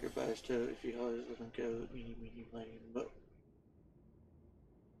 Catch target by his toe. If you always let him go, eeny, meeny, miny, mo.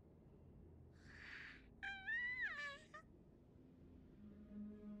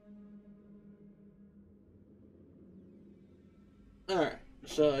 Alright,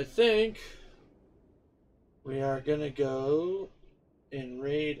 so I think we are gonna go and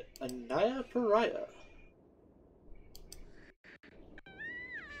raid Anaya Pariah.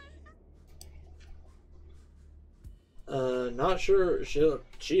 Not sure.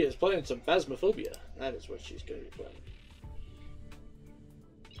 She is playing some Phasmophobia. That is what she's going to be playing.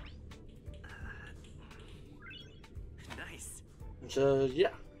 Nice. So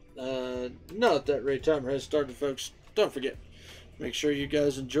yeah, now that raid timer has started, folks, don't forget, make sure you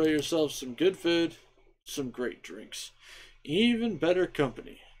guys enjoy yourselves some good food, some great drinks, even better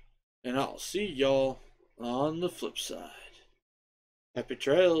company, and I'll see y'all on the flip side. Happy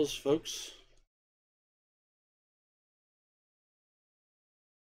trails, folks.